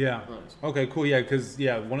 Yeah. Nice. Okay, cool. Yeah, because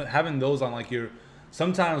having those on like your,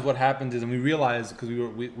 sometimes what happens is, and we realized because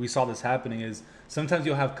we saw this happening, is sometimes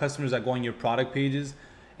you'll have customers that go on your product pages,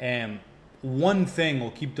 and one thing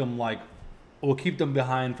will keep them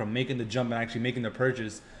behind from making the jump and actually making the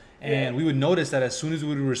purchase. And we would notice that as soon as we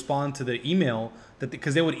would respond to the email,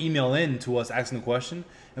 because they would email in to us asking the question,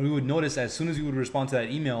 and we would notice as soon as we would respond to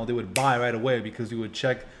that email, they would buy right away because we would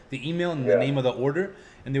check the email and the name of the order,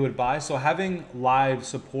 and they would buy. So having live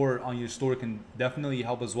support on your store can definitely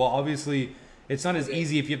help as well. Obviously, it's not as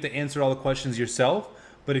easy if you have to answer all the questions yourself,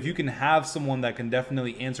 but if you can have someone that can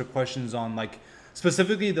definitely answer questions on, like,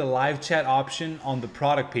 specifically the live chat option on the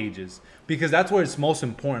product pages, because that's where it's most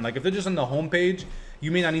important. Like if they're just on the home page,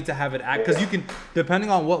 you may not need to have it because you can, depending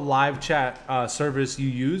on what live chat service you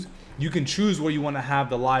use, you can choose where you want to have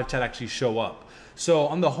the live chat actually show up. So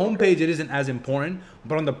on the home page, it isn't as important,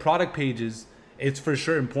 but on the product pages, it's for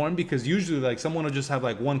sure important, because usually like someone will just have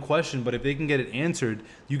like one question, but if they can get it answered,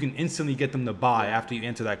 you can instantly get them to buy after you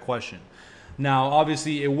answer that question. Now,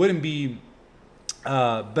 obviously, it wouldn't be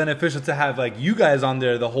beneficial to have like you guys on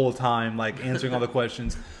there the whole time, like answering all the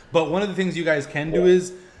questions. But one of the things you guys can do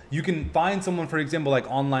is you can find someone, for example, like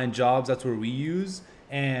Online Jobs. That's where we use,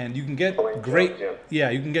 and you can get great,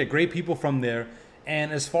 you can get great people from there.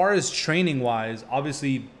 And as far as training wise,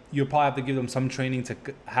 obviously you'll probably have to give them some training to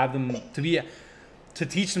have them to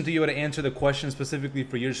teach them to be able to answer the question specifically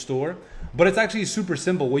for your store. But it's actually super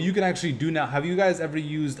simple. What you can actually do now. Have you guys ever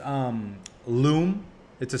used Loom?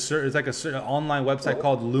 It's like a certain online website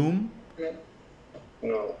called Loom.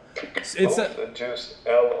 No. It's just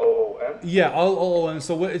LOOM? Yeah, LOOM.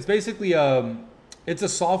 So it's basically it's a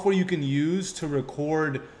software you can use to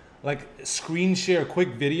record, like, screen share quick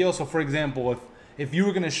video. So for example, if you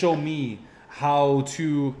were going to show me how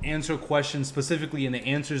to answer questions specifically in the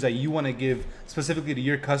answers that you want to give specifically to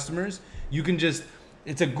your customers, you can just,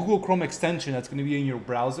 it's a Google Chrome extension that's going to be in your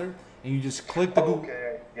browser, and you just click the Google.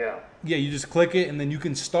 Okay, yeah. Yeah, you just click it, and then you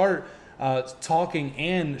can start talking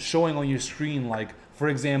and showing on your screen, like, for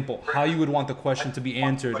example, how you would want the question to be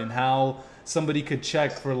answered and how somebody could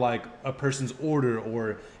check for like a person's order,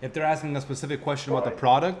 or if they're asking a specific question about the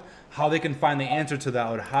product, how they can find the answer to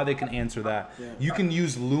that or how they can answer that. Yeah. You can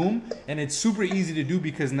use Loom, and it's super easy to do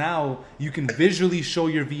because now you can visually show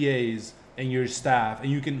your VAs and your staff, and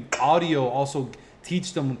you can audio also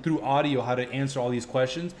teach them through audio how to answer all these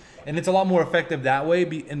questions. And it's a lot more effective that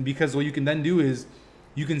way, and because what you can then do is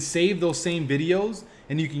you can save those same videos,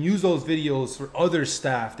 and you can use those videos for other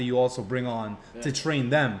staff that you also bring on to train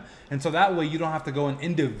them. And so that way you don't have to go and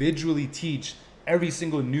individually teach every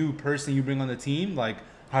single new person you bring on the team, like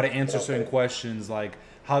how to answer certain questions, like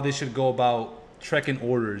how they should go about trekking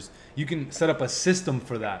orders. You can set up a system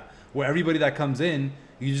for that, where everybody that comes in,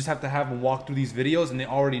 you just have to have them walk through these videos and they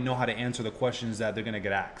already know how to answer the questions that they're gonna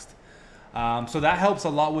get asked. So that helps a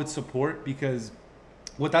lot with support, because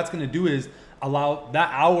what that's gonna do is allow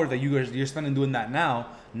that hour that you're spending doing that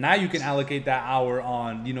now you can allocate that hour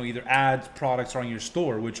on, either ads, products, or on your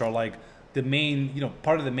store, which are like the main,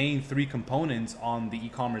 part of the main three components on the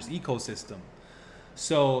e-commerce ecosystem.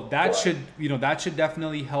 So that should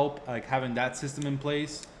definitely help, like having that system in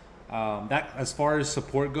place. That as far as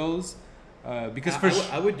support goes, because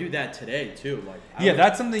I would do that today too.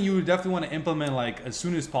 That's something you would definitely want to implement like as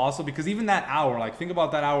soon as possible, because even that hour, like think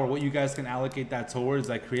about that hour, what you guys can allocate that towards,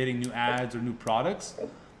 like creating new ads or new products.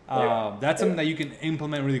 That's something that you can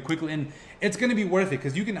implement really quickly, and it's going to be worth it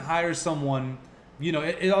because you can hire someone.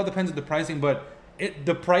 It all depends on the pricing, but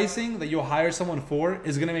the pricing that you'll hire someone for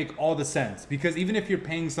is going to make all the sense, because even if you're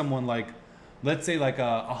paying someone like, let's say like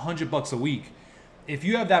 $100 a week, if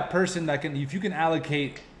you have that person if you can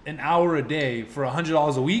allocate an hour a day for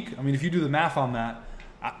 $100 a week, I mean, if you do the math on that,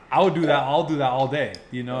 I would do that. I'll do that all day.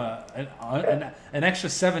 An extra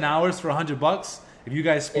 7 hours for $100. If you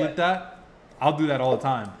guys split that, I'll do that all the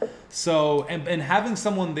time. So, and having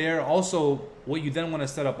someone there also, what you then want to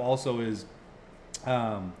set up also is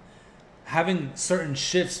having certain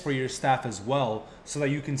shifts for your staff as well, so that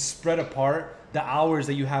you can spread apart the hours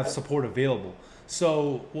that you have support available.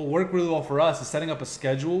 So what worked really well for us is setting up a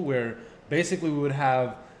schedule where basically we would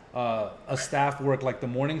have a staff work like the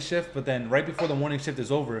morning shift, but then right before the morning shift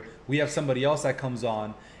is over, we have somebody else that comes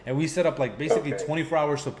on, and we set up like basically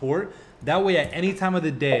 24-hour support. That way, at any time of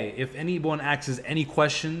the day, if anyone asks any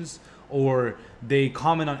questions or they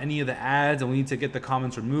comment on any of the ads and we need to get the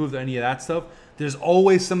comments removed or any of that stuff, there's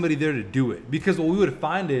always somebody there to do it. Because what we would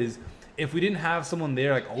find is if we didn't have someone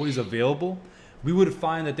there like always available, we would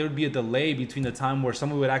find that there would be a delay between the time where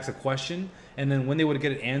someone would ask a question and then when they would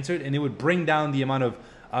get it answered, and it would bring down the amount of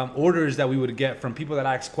orders that we would get from people that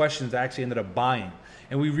asked questions that actually ended up buying.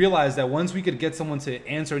 And we realized that once we could get someone to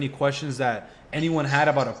answer any questions that anyone had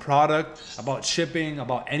about a product, about shipping,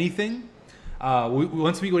 about anything,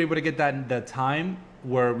 once we were able to get that time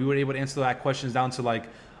where we were able to answer that questions down to like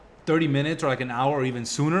 30 minutes or like an hour or even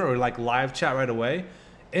sooner, or like live chat right away,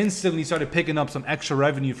 instantly started picking up some extra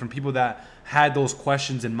revenue from people that had those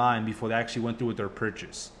questions in mind before they actually went through with their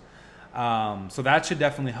purchase. So that should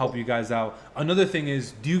definitely help you guys out. Another thing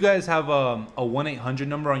is, do you guys have a 1-800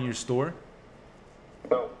 number on your store?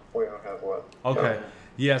 No, we don't have one. Okay. No.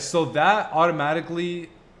 Yeah, so that will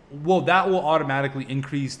automatically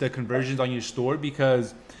increase the conversions on your store,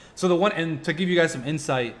 because and to give you guys some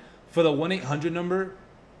insight, for the 1-800 number,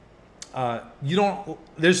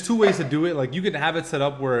 there's two ways to do it. Like, you can have it set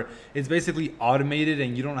up where it's basically automated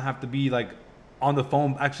and you don't have to be like on the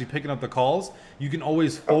phone actually picking up the calls. You can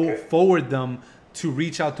always forward them to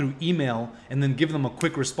reach out through email and then give them a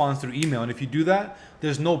quick response through email. And if you do that,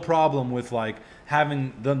 there's no problem with like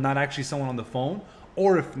having them not actually someone on the phone.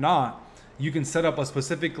 Or if not, you can set up a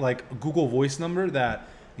specific like Google Voice number that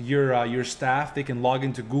your staff, they can log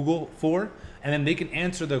into Google for, and then they can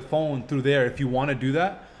answer the phone through there if you want to do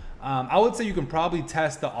that. I would say you can probably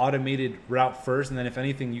test the automated route first, and then if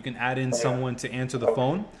anything, you can add in someone to answer the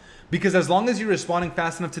phone. Because as long as you're responding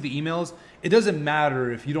fast enough to the emails, it doesn't matter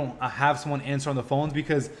if you don't have someone answer on the phones.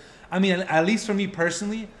 Because, I mean, at least for me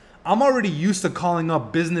personally, I'm already used to calling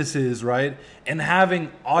up businesses, right? And having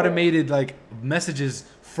automated like messages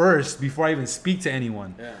first before I even speak to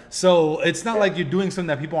anyone. Yeah. So it's not like you're doing something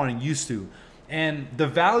that people aren't used to. And the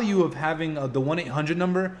value of having the 1-800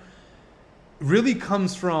 number really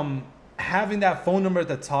comes from having that phone number at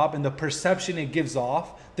the top and the perception it gives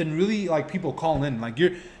off than really like people calling in. Like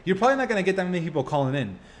you're probably not gonna get that many people calling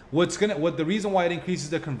in. The reason why it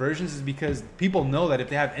increases the conversions is because people know that if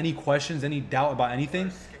they have any questions, any doubt about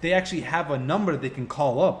anything, they actually have a number that they can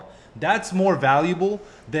call up. That's more valuable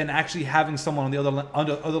than actually having someone on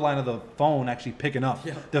the other line of the phone actually picking up.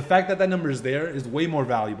 Yeah. The fact that number is there is way more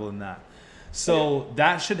valuable than that. So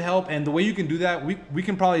that should help. And the way you can do that, we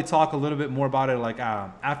can probably talk a little bit more about it like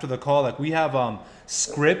after the call. Like, we have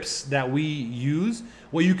scripts that we use.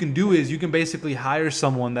 What you can do is you can basically hire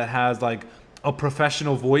someone that has like a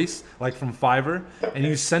professional voice, like from Fiverr, and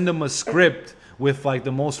you send them a script with like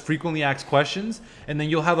the most frequently asked questions, and then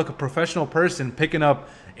you'll have like a professional person picking up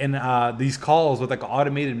in these calls with like an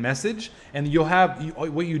automated message. And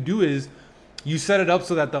what you do is you set it up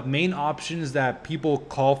so that the main options that people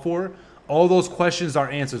call for, all those questions are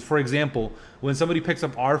answered. For example, when somebody picks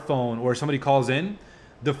up our phone or somebody calls in,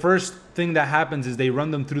 the first thing that happens is they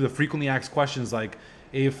run them through the frequently asked questions. Like,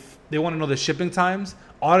 if they want to know the shipping times,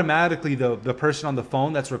 automatically the person on the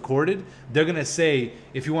phone that's recorded, they're going to say,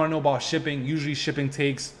 if you want to know about shipping, usually shipping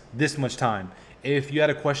takes this much time. If you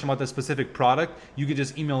had a question about the specific product, you could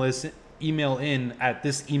just email in at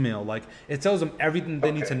this email. Like, it tells them everything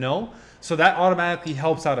they need to know. So that automatically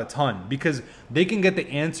helps out a ton, because they can get the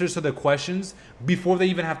answers to the questions before they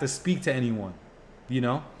even have to speak to anyone, you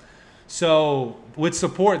know? So with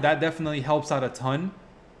support, that definitely helps out a ton.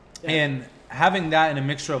 Yeah. And having that in a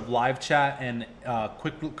mixture of live chat and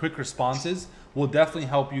quick responses will definitely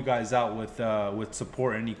help you guys out with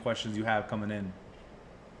support and any questions you have coming in.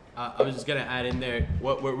 I was just going to add in there,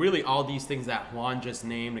 what really all these things that Juan just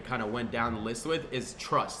named and kind of went down the list with is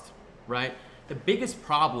trust, right? The biggest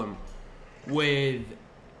problem with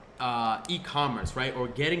e-commerce, right, or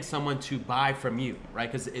getting someone to buy from you,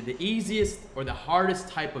 right? Because the easiest or the hardest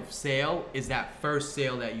type of sale is that first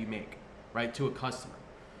sale that you make, right, to a customer,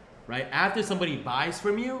 right? After somebody buys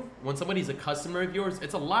from you, when somebody's a customer of yours,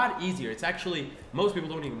 it's a lot easier. It's actually, most people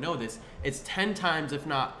don't even know this, it's 10 times, if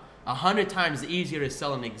not 100 times easier to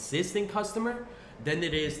sell an existing customer than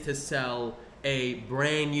it is to sell a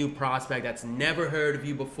brand new prospect that's never heard of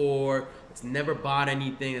you before, that's never bought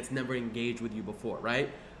anything, that's never engaged with you before,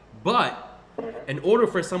 right? But in order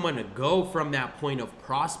for someone to go from that point of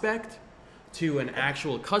prospect to an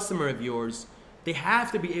actual customer of yours, they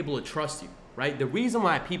have to be able to trust you, right? The reason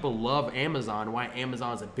why people love Amazon, why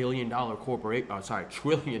Amazon is a $1 billion corporation,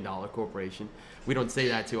 trillion-dollar corporation, we don't say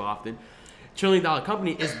that too often, trillion-dollar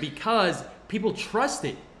company is because people trust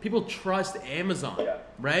it. People trust Amazon,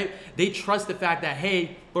 right? They trust the fact that,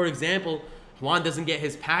 hey, for example, Juan doesn't get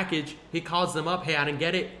his package. He calls them up, hey, I didn't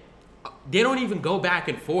get it. They don't even go back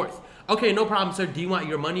and forth. Okay, no problem, sir. Do you want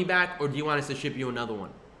your money back or do you want us to ship you another one?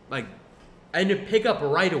 Like, and to pick up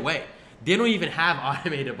right away. They don't even have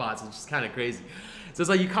automated bots, which is kind of crazy. So it's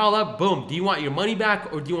like you call up, boom, do you want your money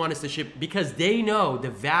back or do you want us to ship? Because they know the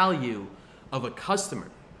value of a customer,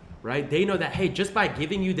 right? They know that, hey, just by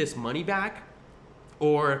giving you this money back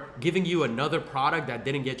or giving you another product that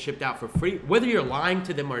didn't get shipped out for free, whether you're lying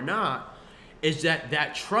to them or not, is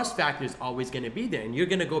that trust factor is always going to be there. And you're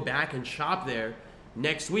going to go back and shop there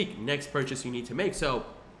next week, next purchase you need to make. So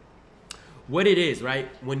what it is, right?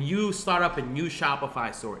 When you start up a new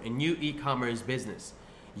Shopify store, a new e-commerce business,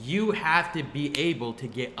 you have to be able to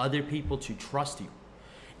get other people to trust you.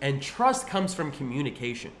 And trust comes from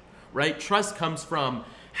communication, right? Trust comes from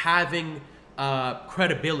having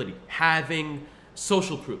credibility, having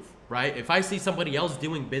social proof, right? If I see somebody else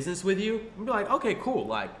doing business with you, I'm like, okay, cool.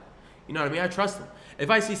 Like, you know what I mean? I trust them. If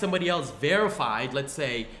I see somebody else verified, let's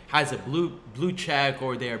say has a blue check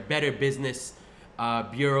or they're Better Business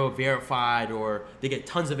Bureau verified, or they get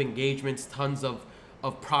tons of engagements, tons of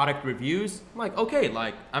product reviews, I'm like, okay,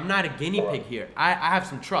 like I'm not a guinea pig here. I have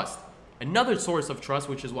some trust. Another source of trust,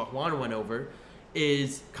 which is what Juan went over,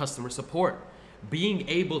 is customer support. Being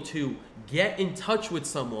able to get in touch with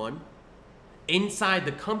someone inside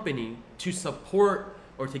the company to support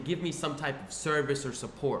or to give me some type of service or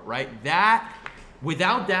support, right?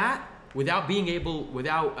 Without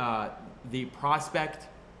the prospect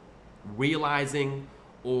realizing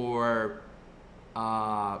or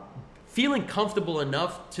feeling comfortable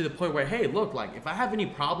enough to the point where, hey, look, like if I have any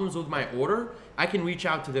problems with my order, I can reach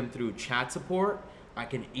out to them through chat support. I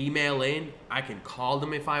can email in. I can call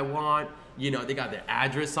them if I want. You know, they got their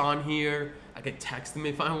address on here. I can text them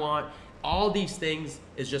if I want. All these things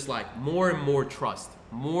is just like more and more trust,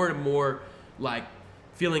 more and more like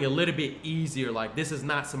feeling a little bit easier. Like this is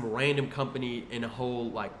not some random company in a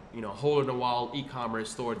whole, like, you know, hole in the wall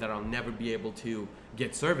e-commerce store that I'll never be able to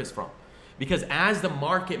get service from. Because as the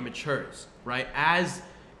market matures, right, as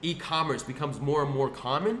e-commerce becomes more and more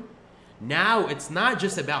common, now it's not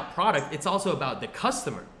just about product, it's also about the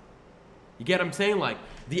customer. You get what I'm saying? Like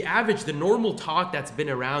the normal talk that's been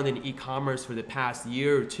around in e-commerce for the past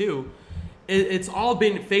year or two, it's all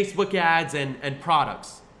been Facebook ads and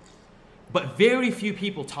products. But very few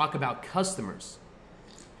people talk about customers.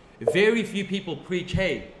 Very few people preach,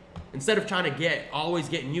 hey, instead of trying to always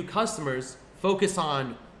get new customers, focus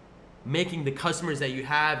on making the customers that you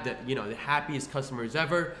have the happiest customers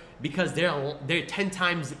ever, because they're 10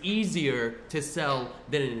 times easier to sell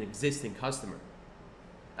than an existing customer.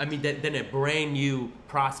 I mean, than a brand new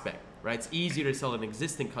prospect, right? It's easier to sell an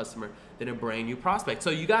existing customer than a brand new prospect. So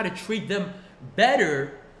you got to treat them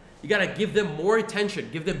better. You got to give them more attention,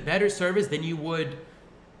 give them better service than you would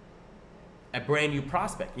a brand new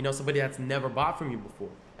prospect, you know, somebody that's never bought from you before.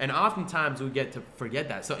 And oftentimes we get to forget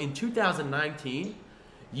that. So in 2019,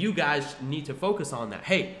 you guys need to focus on that.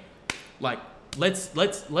 Hey, like let's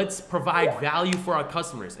provide value for our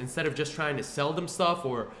customers instead of just trying to sell them stuff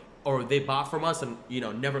or they bought from us and, you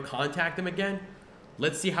know, never contact them again.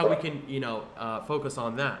 Let's see how we can, you know, focus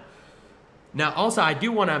on that. Now, also, I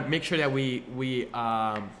do want to make sure that we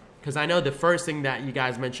because I know the first thing that you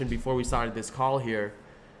guys mentioned before we started this call here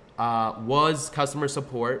was customer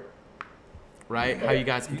support, right? How you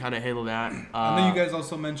guys can kind of handle that. I know you guys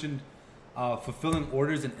also mentioned fulfilling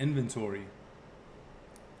orders and inventory.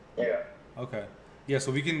 Yeah. Okay. Yeah,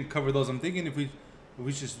 so we can cover those. I'm thinking if we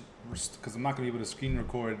just, because I'm not going to be able to screen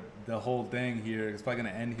record the whole thing here. It's probably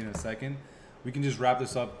going to end here in a second. We can just wrap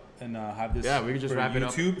this up and have this. Yeah, we can just wrap it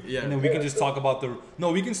up. YouTube, yeah. And then we can just talk about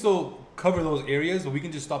we can still cover those areas, but we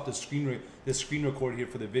can just stop the screen record here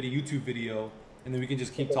for the YouTube video, and then we can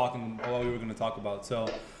just keep talking about what we were going to talk about. So,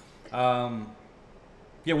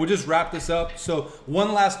 yeah, we'll just wrap this up. So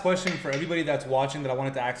one last question for everybody that's watching that I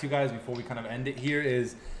wanted to ask you guys before we kind of end it here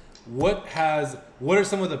is, what are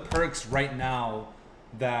some of the perks right now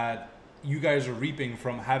that you guys are reaping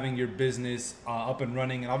from having your business up and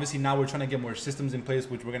running? And obviously now we're trying to get more systems in place,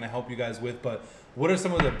 which we're going to help you guys with. But what are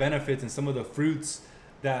some of the benefits and some of the fruits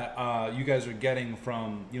that you guys are getting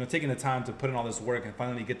from, you know, taking the time to put in all this work and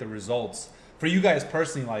finally get the results? For you guys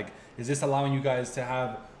personally, like, is this allowing you guys to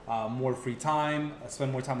have more free time,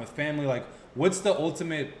 spend more time with family? Like, what's the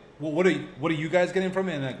ultimate? What are you guys getting from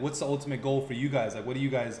it? And like, what's the ultimate goal for you guys? Like, what do you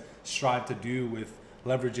guys strive to do with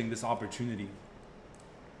leveraging this opportunity?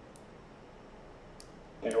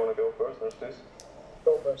 Do you want to go first, Rustis?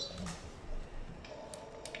 Go first.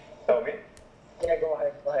 Tell me. Yeah, go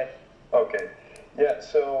ahead. Okay. Yeah,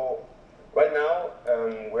 so right now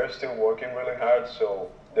we're still working really hard,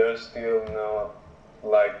 so there's still not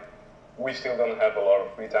like we still don't have a lot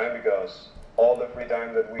of free time because all the free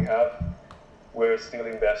time that we have, we're still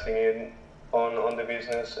investing in on the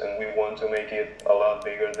business, and we want to make it a lot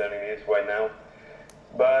bigger than it is right now.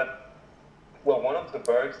 But well, one of the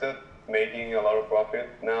perks that making a lot of profit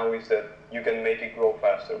now is that you can make it grow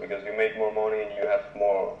faster because you make more money and you have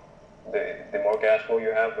more. The more cash flow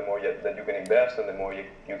you have, the more that you can invest, and the more you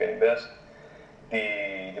can invest,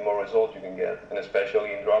 the more results you can get. And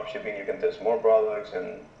especially in dropshipping, you can test more products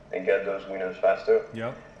and get those winners faster.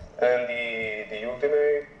 Yep. And the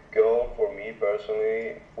ultimate goal for me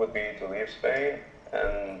personally would be to leave Spain,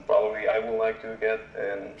 and probably I would like to get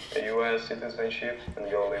a US citizenship and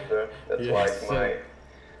go live there. That's like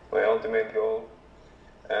my ultimate goal.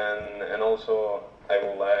 And also I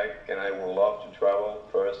would like and I would love to travel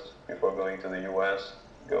first before going to the US,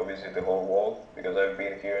 go visit the whole world, because I've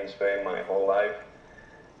been here in Spain my whole life.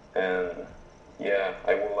 And yeah,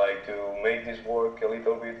 I would like to make this work a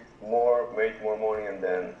little bit more, make more money, and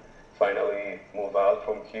then finally move out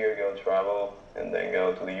from here, go travel, and then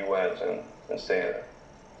go to the US and stay there.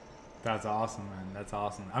 That's awesome, man. That's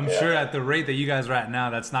awesome. I'm sure at the rate that you guys are at now,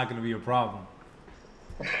 that's not going to be a problem.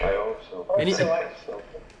 I hope so.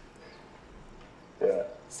 Yeah.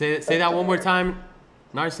 Say that one more time,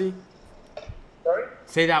 Narcy. Sorry?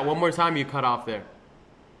 Say that one more time. You cut off there.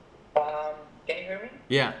 Can you hear me?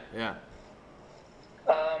 Yeah, yeah.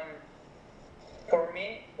 For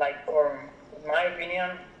me, like, for my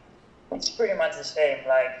opinion, it's pretty much the same.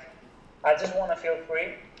 Like, I just want to feel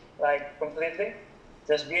free, like, completely.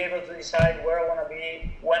 Just be able to decide where I want to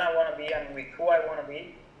be, when I want to be, and with who I want to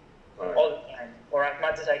be all the time, or as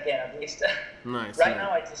much as I can, at least. Nice. Right now,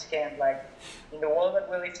 I just can't. Like, in the world that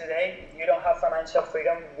we live today, if you don't have financial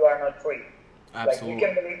freedom, you are not free. Absolutely. Like, you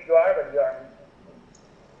can believe you are, but you are.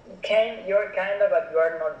 You're kind of, but you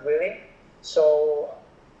are not really. So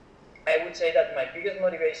I would say that my biggest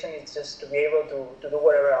motivation is just to be able to do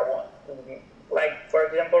whatever I want. Like, for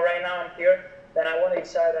example, right now I'm here, then I want to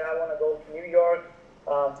decide that I want to go to New York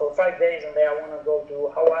for 5 days, and then I want to go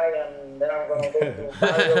to Hawaii, and then I'm going to go to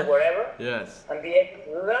Bali or wherever. Yes. And be able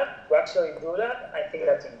to do that, to actually do that, I think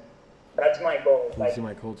that's my goal. Can like, you see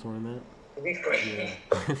my cold sore in that? to be free.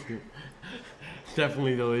 Yeah.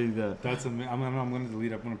 Definitely delete that. That's I'm going to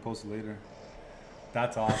delete it. I'm going to post it later.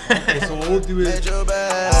 That's awesome. Okay, so what we'll do is... Major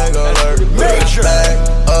bag alert. Major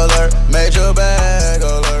bag